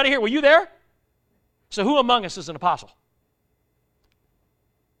 Anybody here, were you there? So who among us is an apostle?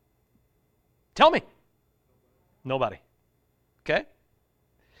 Tell me. Nobody. Okay?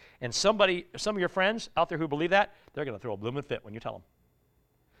 And some of your friends out there who believe that, they're going to throw a blooming fit when you tell them.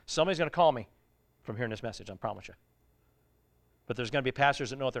 Somebody's going to call me from hearing this message, I promise you. But there's going to be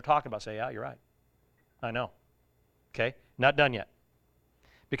pastors that know what they're talking about, say, yeah, you're right. I know. Okay? Not done yet.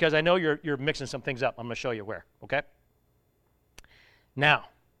 Because I know you're mixing some things up. I'm going to show you where, okay? Now,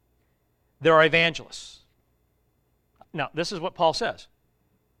 there are evangelists. Now, this is what Paul says.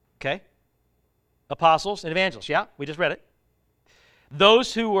 Okay? Apostles and evangelists. Yeah, we just read it.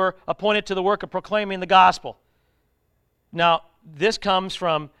 Those who were appointed to the work of proclaiming the gospel. Now, this comes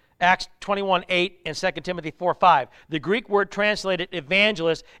from Acts 21:8 and 2 Timothy 4:5. The Greek word translated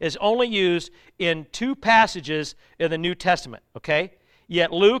evangelist is only used in 2 passages in the New Testament, okay?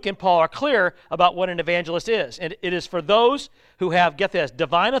 Yet Luke and Paul are clear about what an evangelist is. And it is for those who have, get this,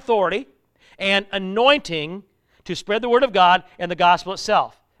 divine authority and anointing to spread the word of God and the gospel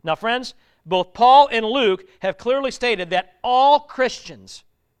itself. Now, friends, both Paul and Luke have clearly stated that all Christians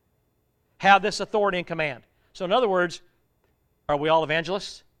have this authority and command. So in other words, are we all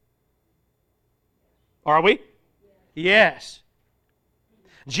evangelists? Are we? Yes.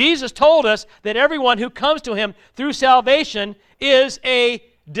 Jesus told us that everyone who comes to him through salvation is a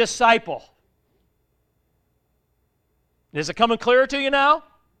disciple. Is it coming clearer to you now?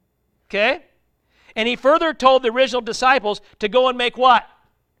 Okay. And he further told the original disciples to go and make what?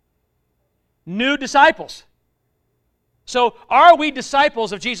 New disciples. So are we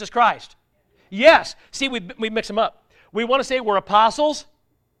disciples of Jesus Christ? Yes. See, we mix them up. We want to say we're apostles,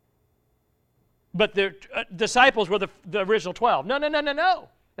 but the disciples were the original 12. No.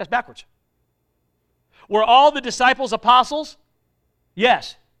 That's backwards. Were all the disciples apostles?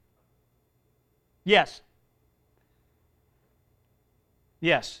 Yes. Yes.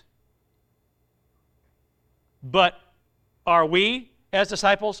 Yes. But are we, as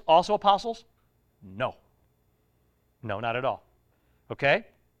disciples, also apostles? No. No, not at all. Okay?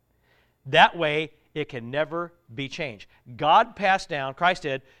 That way, it can never be changed. God passed down, Christ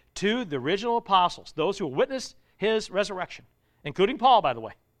did, to the original apostles, those who witnessed his resurrection, including Paul, by the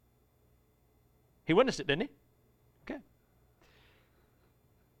way. He witnessed it, didn't he? Okay.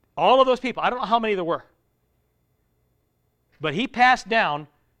 All of those people, I don't know how many there were, but he passed down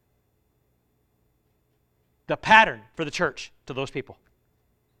the pattern for the church to those people.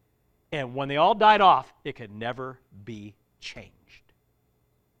 And when they all died off, it could never be changed.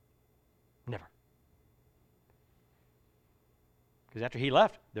 Never. Because after he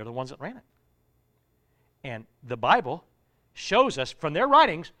left, they're the ones that ran it. And the Bible shows us from their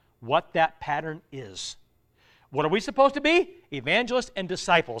writings what that pattern is. What are we supposed to be? Evangelists and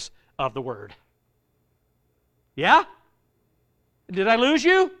disciples of the Word. Yeah? Did I lose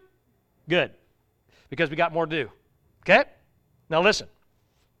you? Good. Because we got more to do. Okay? Now listen.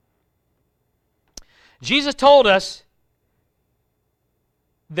 Jesus told us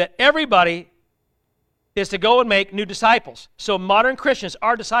that everybody is to go and make new disciples. So modern Christians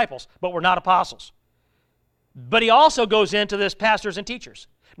are disciples, but we're not apostles. But he also goes into this pastors and teachers.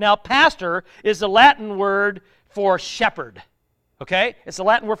 Now, pastor is the Latin word for shepherd. Okay? It's the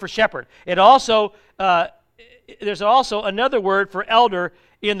Latin word for shepherd. It also, there's also another word for elder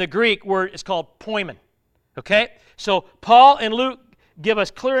in the Greek word. It's called poimen. Okay? So Paul and Luke give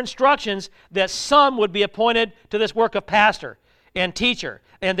us clear instructions that some would be appointed to this work of pastor and teacher,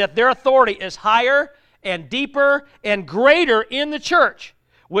 and that their authority is higher and deeper and greater in the church,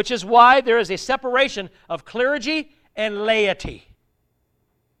 which is why there is a separation of clergy and laity.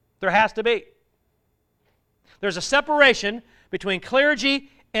 There has to be. There's a separation between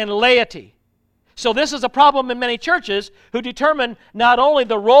clergy and laity. So this is a problem in many churches who determine not only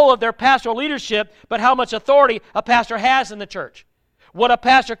the role of their pastoral leadership, but how much authority a pastor has in the church, what a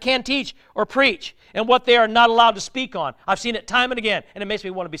pastor can teach or preach, and what they are not allowed to speak on. I've seen it time and again, and it makes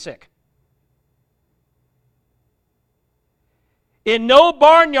me want to be sick. In no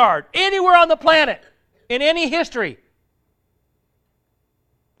barnyard, anywhere on the planet, in any history,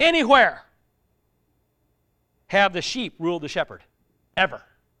 anywhere, have the sheep rule the shepherd, ever.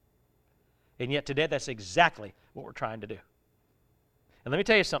 And yet today, that's exactly what we're trying to do. And let me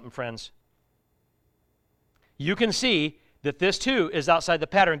tell you something, friends. You can see that this too is outside the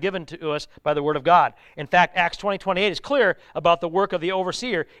pattern given to us by the Word of God. In fact, Acts 20:28 is clear about the work of the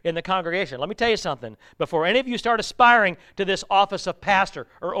overseer in the congregation. Let me tell you something. Before any of you start aspiring to this office of pastor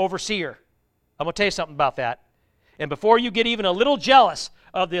or overseer, I'm going to tell you something about that. And before you get even a little jealous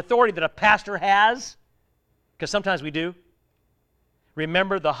of the authority that a pastor has, because sometimes we do,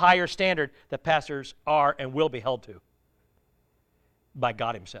 Remember the higher standard that pastors are and will be held to by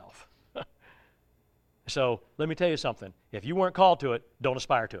God himself. So let me tell you something. If you weren't called to it, don't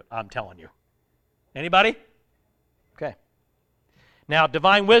aspire to it. I'm telling you. Anybody? Okay. Now,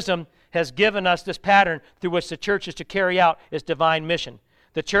 divine wisdom has given us this pattern through which the church is to carry out its divine mission.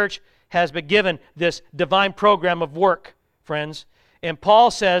 The church has been given this divine program of work, friends. And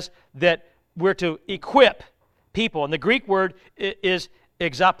Paul says that we're to equip people. And the Greek word is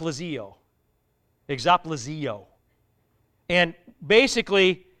exoplesio. Exoplesio. And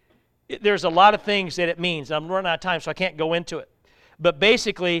basically, there's a lot of things that it means. I'm running out of time, so I can't go into it. But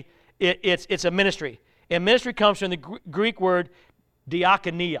basically, it's a ministry. And ministry comes from the Greek word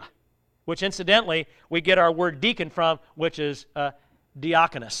diakonia, which incidentally, we get our word deacon from, which is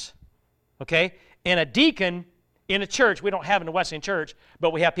diakonus. Okay? And a deacon in a church, we don't have in the Wesleyan Church,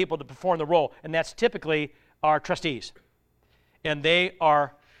 but we have people to perform the role, and that's typically our trustees. And they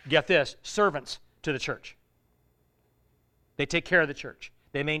are, get this, servants to the church. They take care of the church.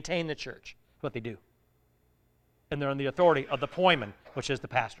 They maintain the church. That's what they do. And they're on the authority of the poimen, which is the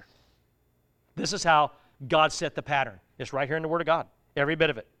pastor. This is how God set the pattern. It's right here in the Word of God, every bit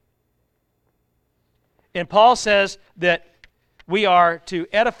of it. And Paul says that we are to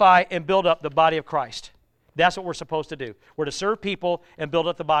edify and build up the body of Christ. That's what we're supposed to do. We're to serve people and build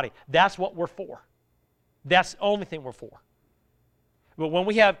up the body. That's what we're for. That's the only thing we're for. But when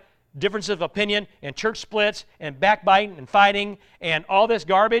we have differences of opinion and church splits and backbiting and fighting and all this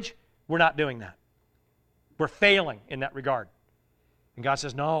garbage, we're not doing that. We're failing in that regard. And God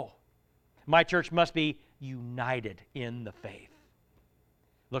says, no, my church must be united in the faith.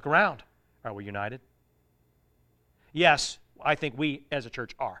 Look around. Are we united? Yes, I think we as a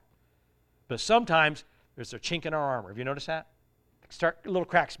church are. But sometimes there's a chink in our armor. Have you noticed that? Little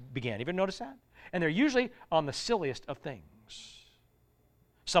cracks begin. Have you noticed that? And they're usually on the silliest of things.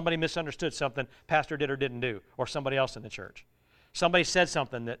 Somebody misunderstood something pastor did or didn't do, or somebody else in the church. Somebody said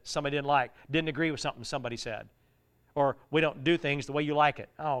something that somebody didn't like, didn't agree with something somebody said. Or we don't do things the way you like it.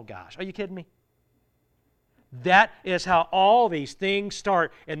 Oh gosh, are you kidding me? That is how all these things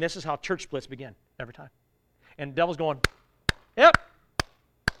start, and this is how church splits begin every time. And the devil's going, yep,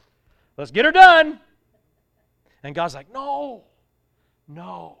 let's get her done. And God's like, no.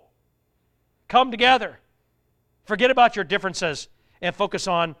 Come together. Forget about your differences and focus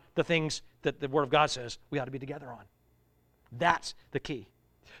on the things that the Word of God says we ought to be together on. That's the key.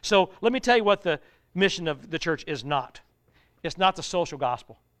 So let me tell you what the mission of the church is not. It's not the social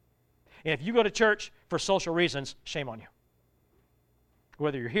gospel. And if you go to church for social reasons, shame on you.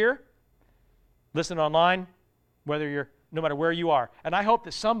 Whether you're here, listening online, no matter where you are. And I hope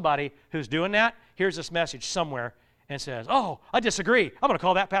that somebody who's doing that hears this message somewhere and says, oh, I disagree. I'm going to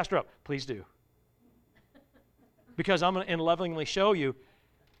call that pastor up. Please do. Because I'm going to lovingly show you,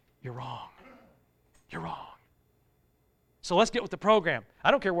 you're wrong. You're wrong. So let's get with the program. I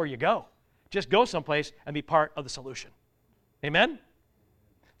don't care where you go. Just go someplace and be part of the solution. Amen?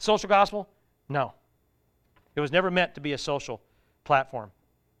 Social gospel? No. It was never meant to be a social platform.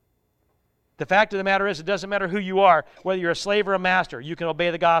 The fact of the matter is, it doesn't matter who you are, whether you're a slave or a master, you can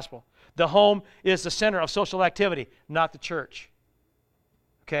obey the gospel. The home is the center of social activity, not the church.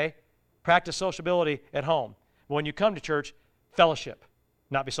 Okay? Practice sociability at home. When you come to church, fellowship,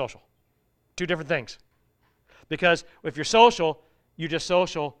 not be social. Two different things. Because if you're social, you're just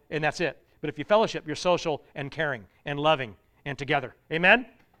social and that's it. But if you fellowship, you're social and caring and loving and together. Amen?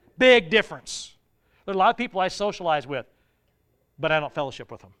 Big difference. There are a lot of people I socialize with, but I don't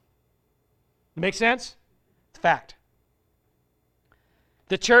fellowship with them. Make sense? It's a fact.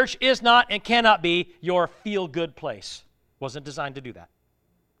 The church is not and cannot be your feel-good place. Wasn't designed to do that.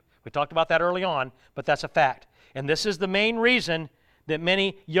 We talked about that early on, but that's a fact. And this is the main reason that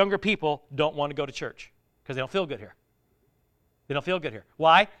many younger people don't want to go to church, because they don't feel good here. They don't feel good here.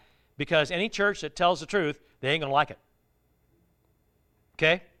 Why? Because any church that tells the truth, they ain't going to like it.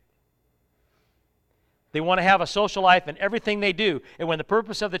 Okay? They want to have a social life in everything they do. And when the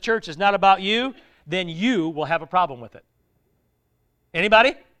purpose of the church is not about you, then you will have a problem with it.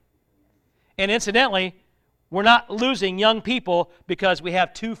 Anybody? And incidentally, we're not losing young people because we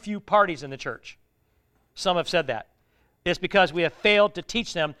have too few parties in the church. Some have said that. It's because we have failed to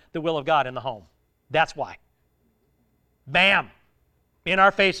teach them the will of God in the home. That's why. Bam! In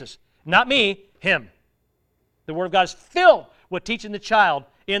our faces. Not me, him. The Word of God is filled with teaching the child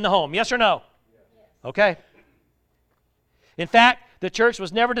in the home. Yes or no? Yes. Okay. In fact, the church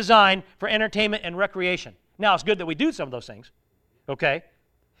was never designed for entertainment and recreation. Now, it's good that we do some of those things. Okay?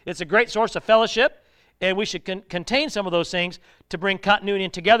 It's a great source of fellowship, and we should contain some of those things to bring continuity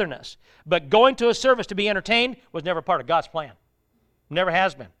and togetherness. But going to a service to be entertained was never part of God's plan. Never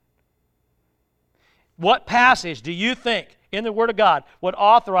has been. What passage do you think in the Word of God would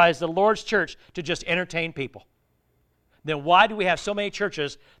authorize the Lord's church to just entertain people? Then why do we have so many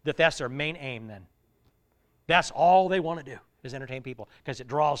churches that that's their main aim then? That's all they want to do is entertain people because it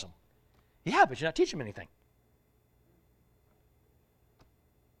draws them. Yeah, but you're not teaching them anything.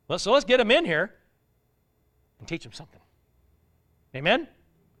 Well, so let's get them in here and teach them something. Amen?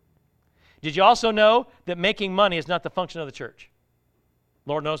 Did you also know that making money is not the function of the church?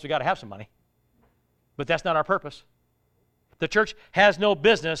 Lord knows we got to have some money, but that's not our purpose. The church has no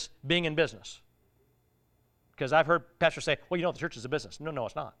business being in business. Because I've heard pastors say, well, the church is a business. No,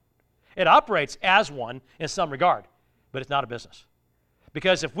 it's not. It operates as one in some regard, but it's not a business.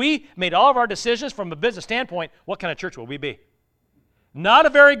 Because if we made all of our decisions from a business standpoint, what kind of church will we be? Not a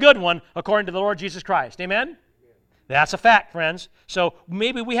very good one, according to the Lord Jesus Christ. Amen? That's a fact, friends. So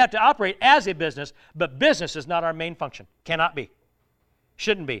maybe we have to operate as a business, but business is not our main function. Cannot be.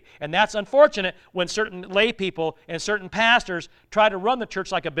 Shouldn't be. And that's unfortunate when certain lay people and certain pastors try to run the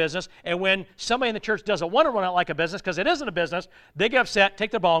church like a business, and when somebody in the church doesn't want to run it like a business because it isn't a business, they get upset,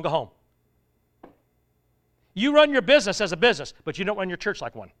 take their ball, and go home. You run your business as a business, but you don't run your church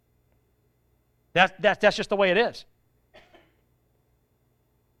like one. That's just the way it is.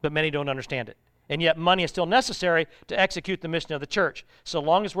 But many don't understand it. And yet money is still necessary to execute the mission of the church, so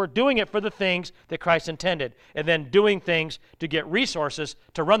long as we're doing it for the things that Christ intended, and then doing things to get resources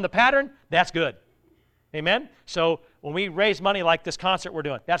to run the pattern, that's good. Amen? So when we raise money like this concert we're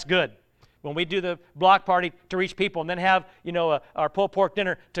doing, that's good. When we do the block party to reach people and then have, our pulled pork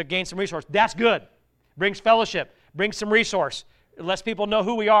dinner to gain some resource, that's good. Brings fellowship, brings some resource. It lets people know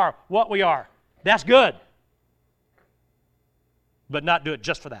who we are, what we are. That's good. But not do it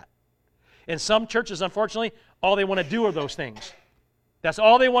just for that. In some churches, unfortunately, all they want to do are those things. That's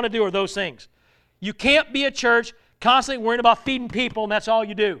all they want to do are those things. You can't be a church constantly worrying about feeding people and that's all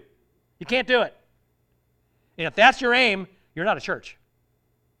you do. You can't do it. And if that's your aim, you're not a church.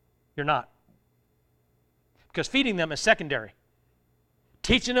 You're not. Because feeding them is secondary.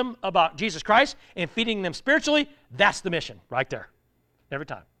 Teaching them about Jesus Christ and feeding them spiritually, that's the mission right there. Every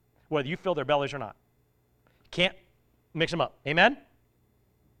time. Whether you fill their bellies or not. Can't mix them up. Amen?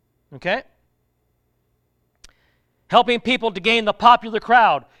 Okay? Helping people to gain the popular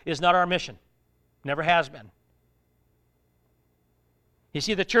crowd is not our mission. Never has been. You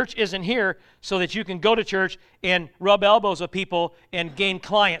see, the church isn't here so that you can go to church and rub elbows with people and gain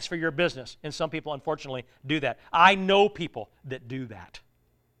clients for your business. And some people, unfortunately, do that. I know people that do that.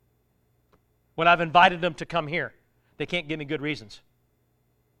 When I've invited them to come here, they can't give me good reasons.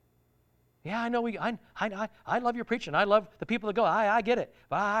 Yeah, I know. I love your preaching. I love the people that go. I get it.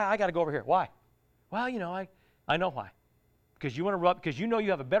 But I got to go over here. Why? Well, I know why. Because you want to because you know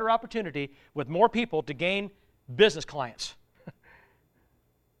you have a better opportunity with more people to gain business clients.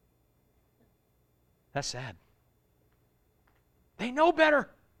 That's sad. They know better.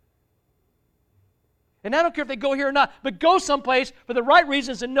 And I don't care if they go here or not, but go someplace for the right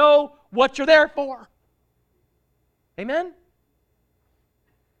reasons and know what you're there for. Amen?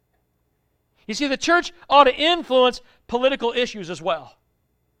 You see, the church ought to influence political issues as well.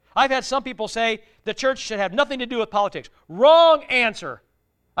 I've had some people say the church should have nothing to do with politics. Wrong answer.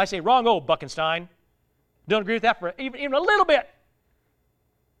 I say, wrong, Buckenstein. Don't agree with that for even a little bit.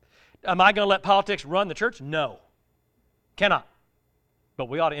 Am I going to let politics run the church? No. Cannot. But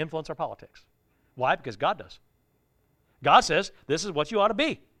we ought to influence our politics. Why? Because God does. God says this is what you ought to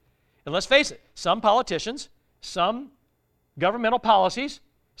be. And let's face it, some politicians, some governmental policies,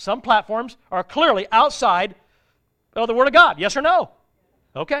 some platforms are clearly outside of the Word of God. Yes or no?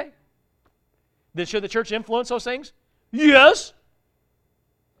 Okay. Then should the church influence those things? Yes.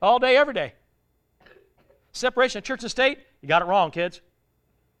 All day, every day. Separation of church and state, you got it wrong, kids.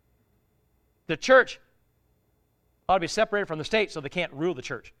 The church ought to be separated from the state so they can't rule the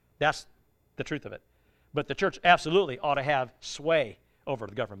church. That's the truth of it. But the church absolutely ought to have sway over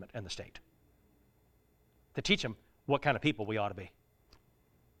the government and the state to teach them what kind of people we ought to be.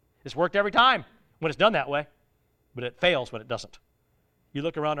 It's worked every time when it's done that way, but it fails when it doesn't. You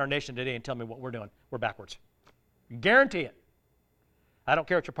look around our nation today and tell me what we're doing. We're backwards. Guarantee it. I don't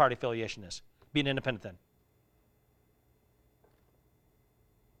care what your party affiliation is. Be an independent then.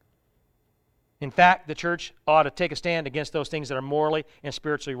 In fact, the church ought to take a stand against those things that are morally and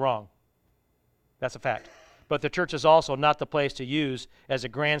spiritually wrong. That's a fact. But the church is also not the place to use as a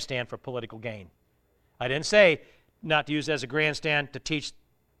grandstand for political gain. I didn't say not to use it as a grandstand to teach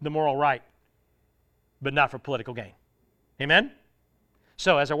the moral right, but not for political gain. Amen?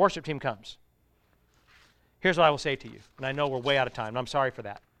 So, as our worship team comes, here's what I will say to you. And I know we're way out of time, and I'm sorry for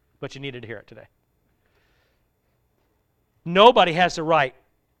that, but you needed to hear it today. Nobody has the right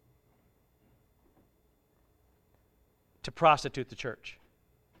to prostitute the church.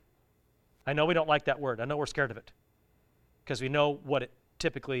 I know we don't like that word. I know we're scared of it because we know what it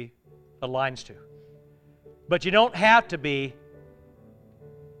typically aligns to. But you don't have to be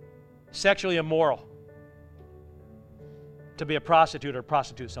sexually immoral to be a prostitute or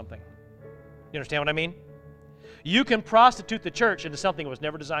prostitute something. You understand what I mean? You can prostitute the church into something it was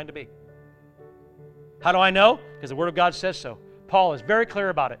never designed to be. How do I know? Because the Word of God says so. Paul is very clear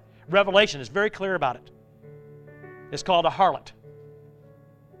about it. Revelation is very clear about it. It's called a harlot.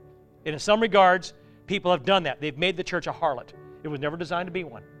 And in some regards, people have done that. They've made the church a harlot. It was never designed to be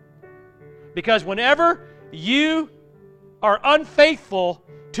one. Because whenever you are unfaithful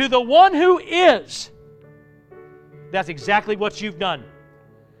to the one who is, that's exactly what you've done.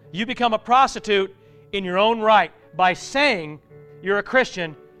 You become a prostitute in your own right by saying you're a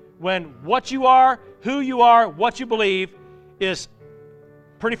Christian when what you are, who you are, what you believe is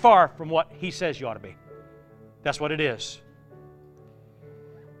pretty far from what he says you ought to be. That's what it is.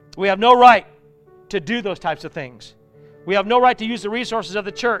 We have no right to do those types of things. We have no right to use the resources of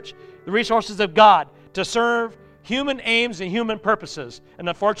the church, the resources of God, to serve human aims and human purposes. And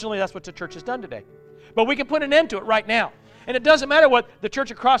unfortunately, that's what the church has done today. But we can put an end to it right now. And it doesn't matter what the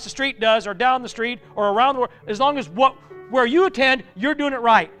church across the street does or down the street or around the world, as long as where you attend, you're doing it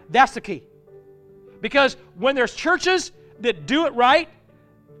right. That's the key. Because when there's churches that do it right,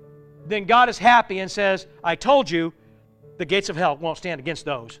 then God is happy and says, I told you, the gates of hell won't stand against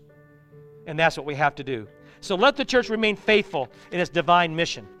those. And that's what we have to do. So let the church remain faithful in its divine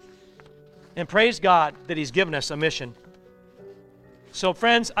mission. And praise God that He's given us a mission. So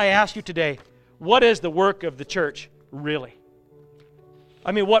friends, I ask you today, what is the work of the church really?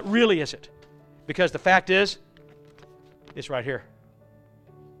 I mean, what really is it? Because the fact is, it's right here.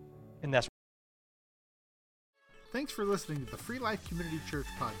 And that's. Thanks for listening to the Free Life Community Church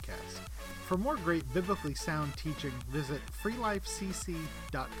podcast. For more great biblically sound teaching, visit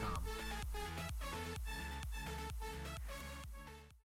freelifecc.com.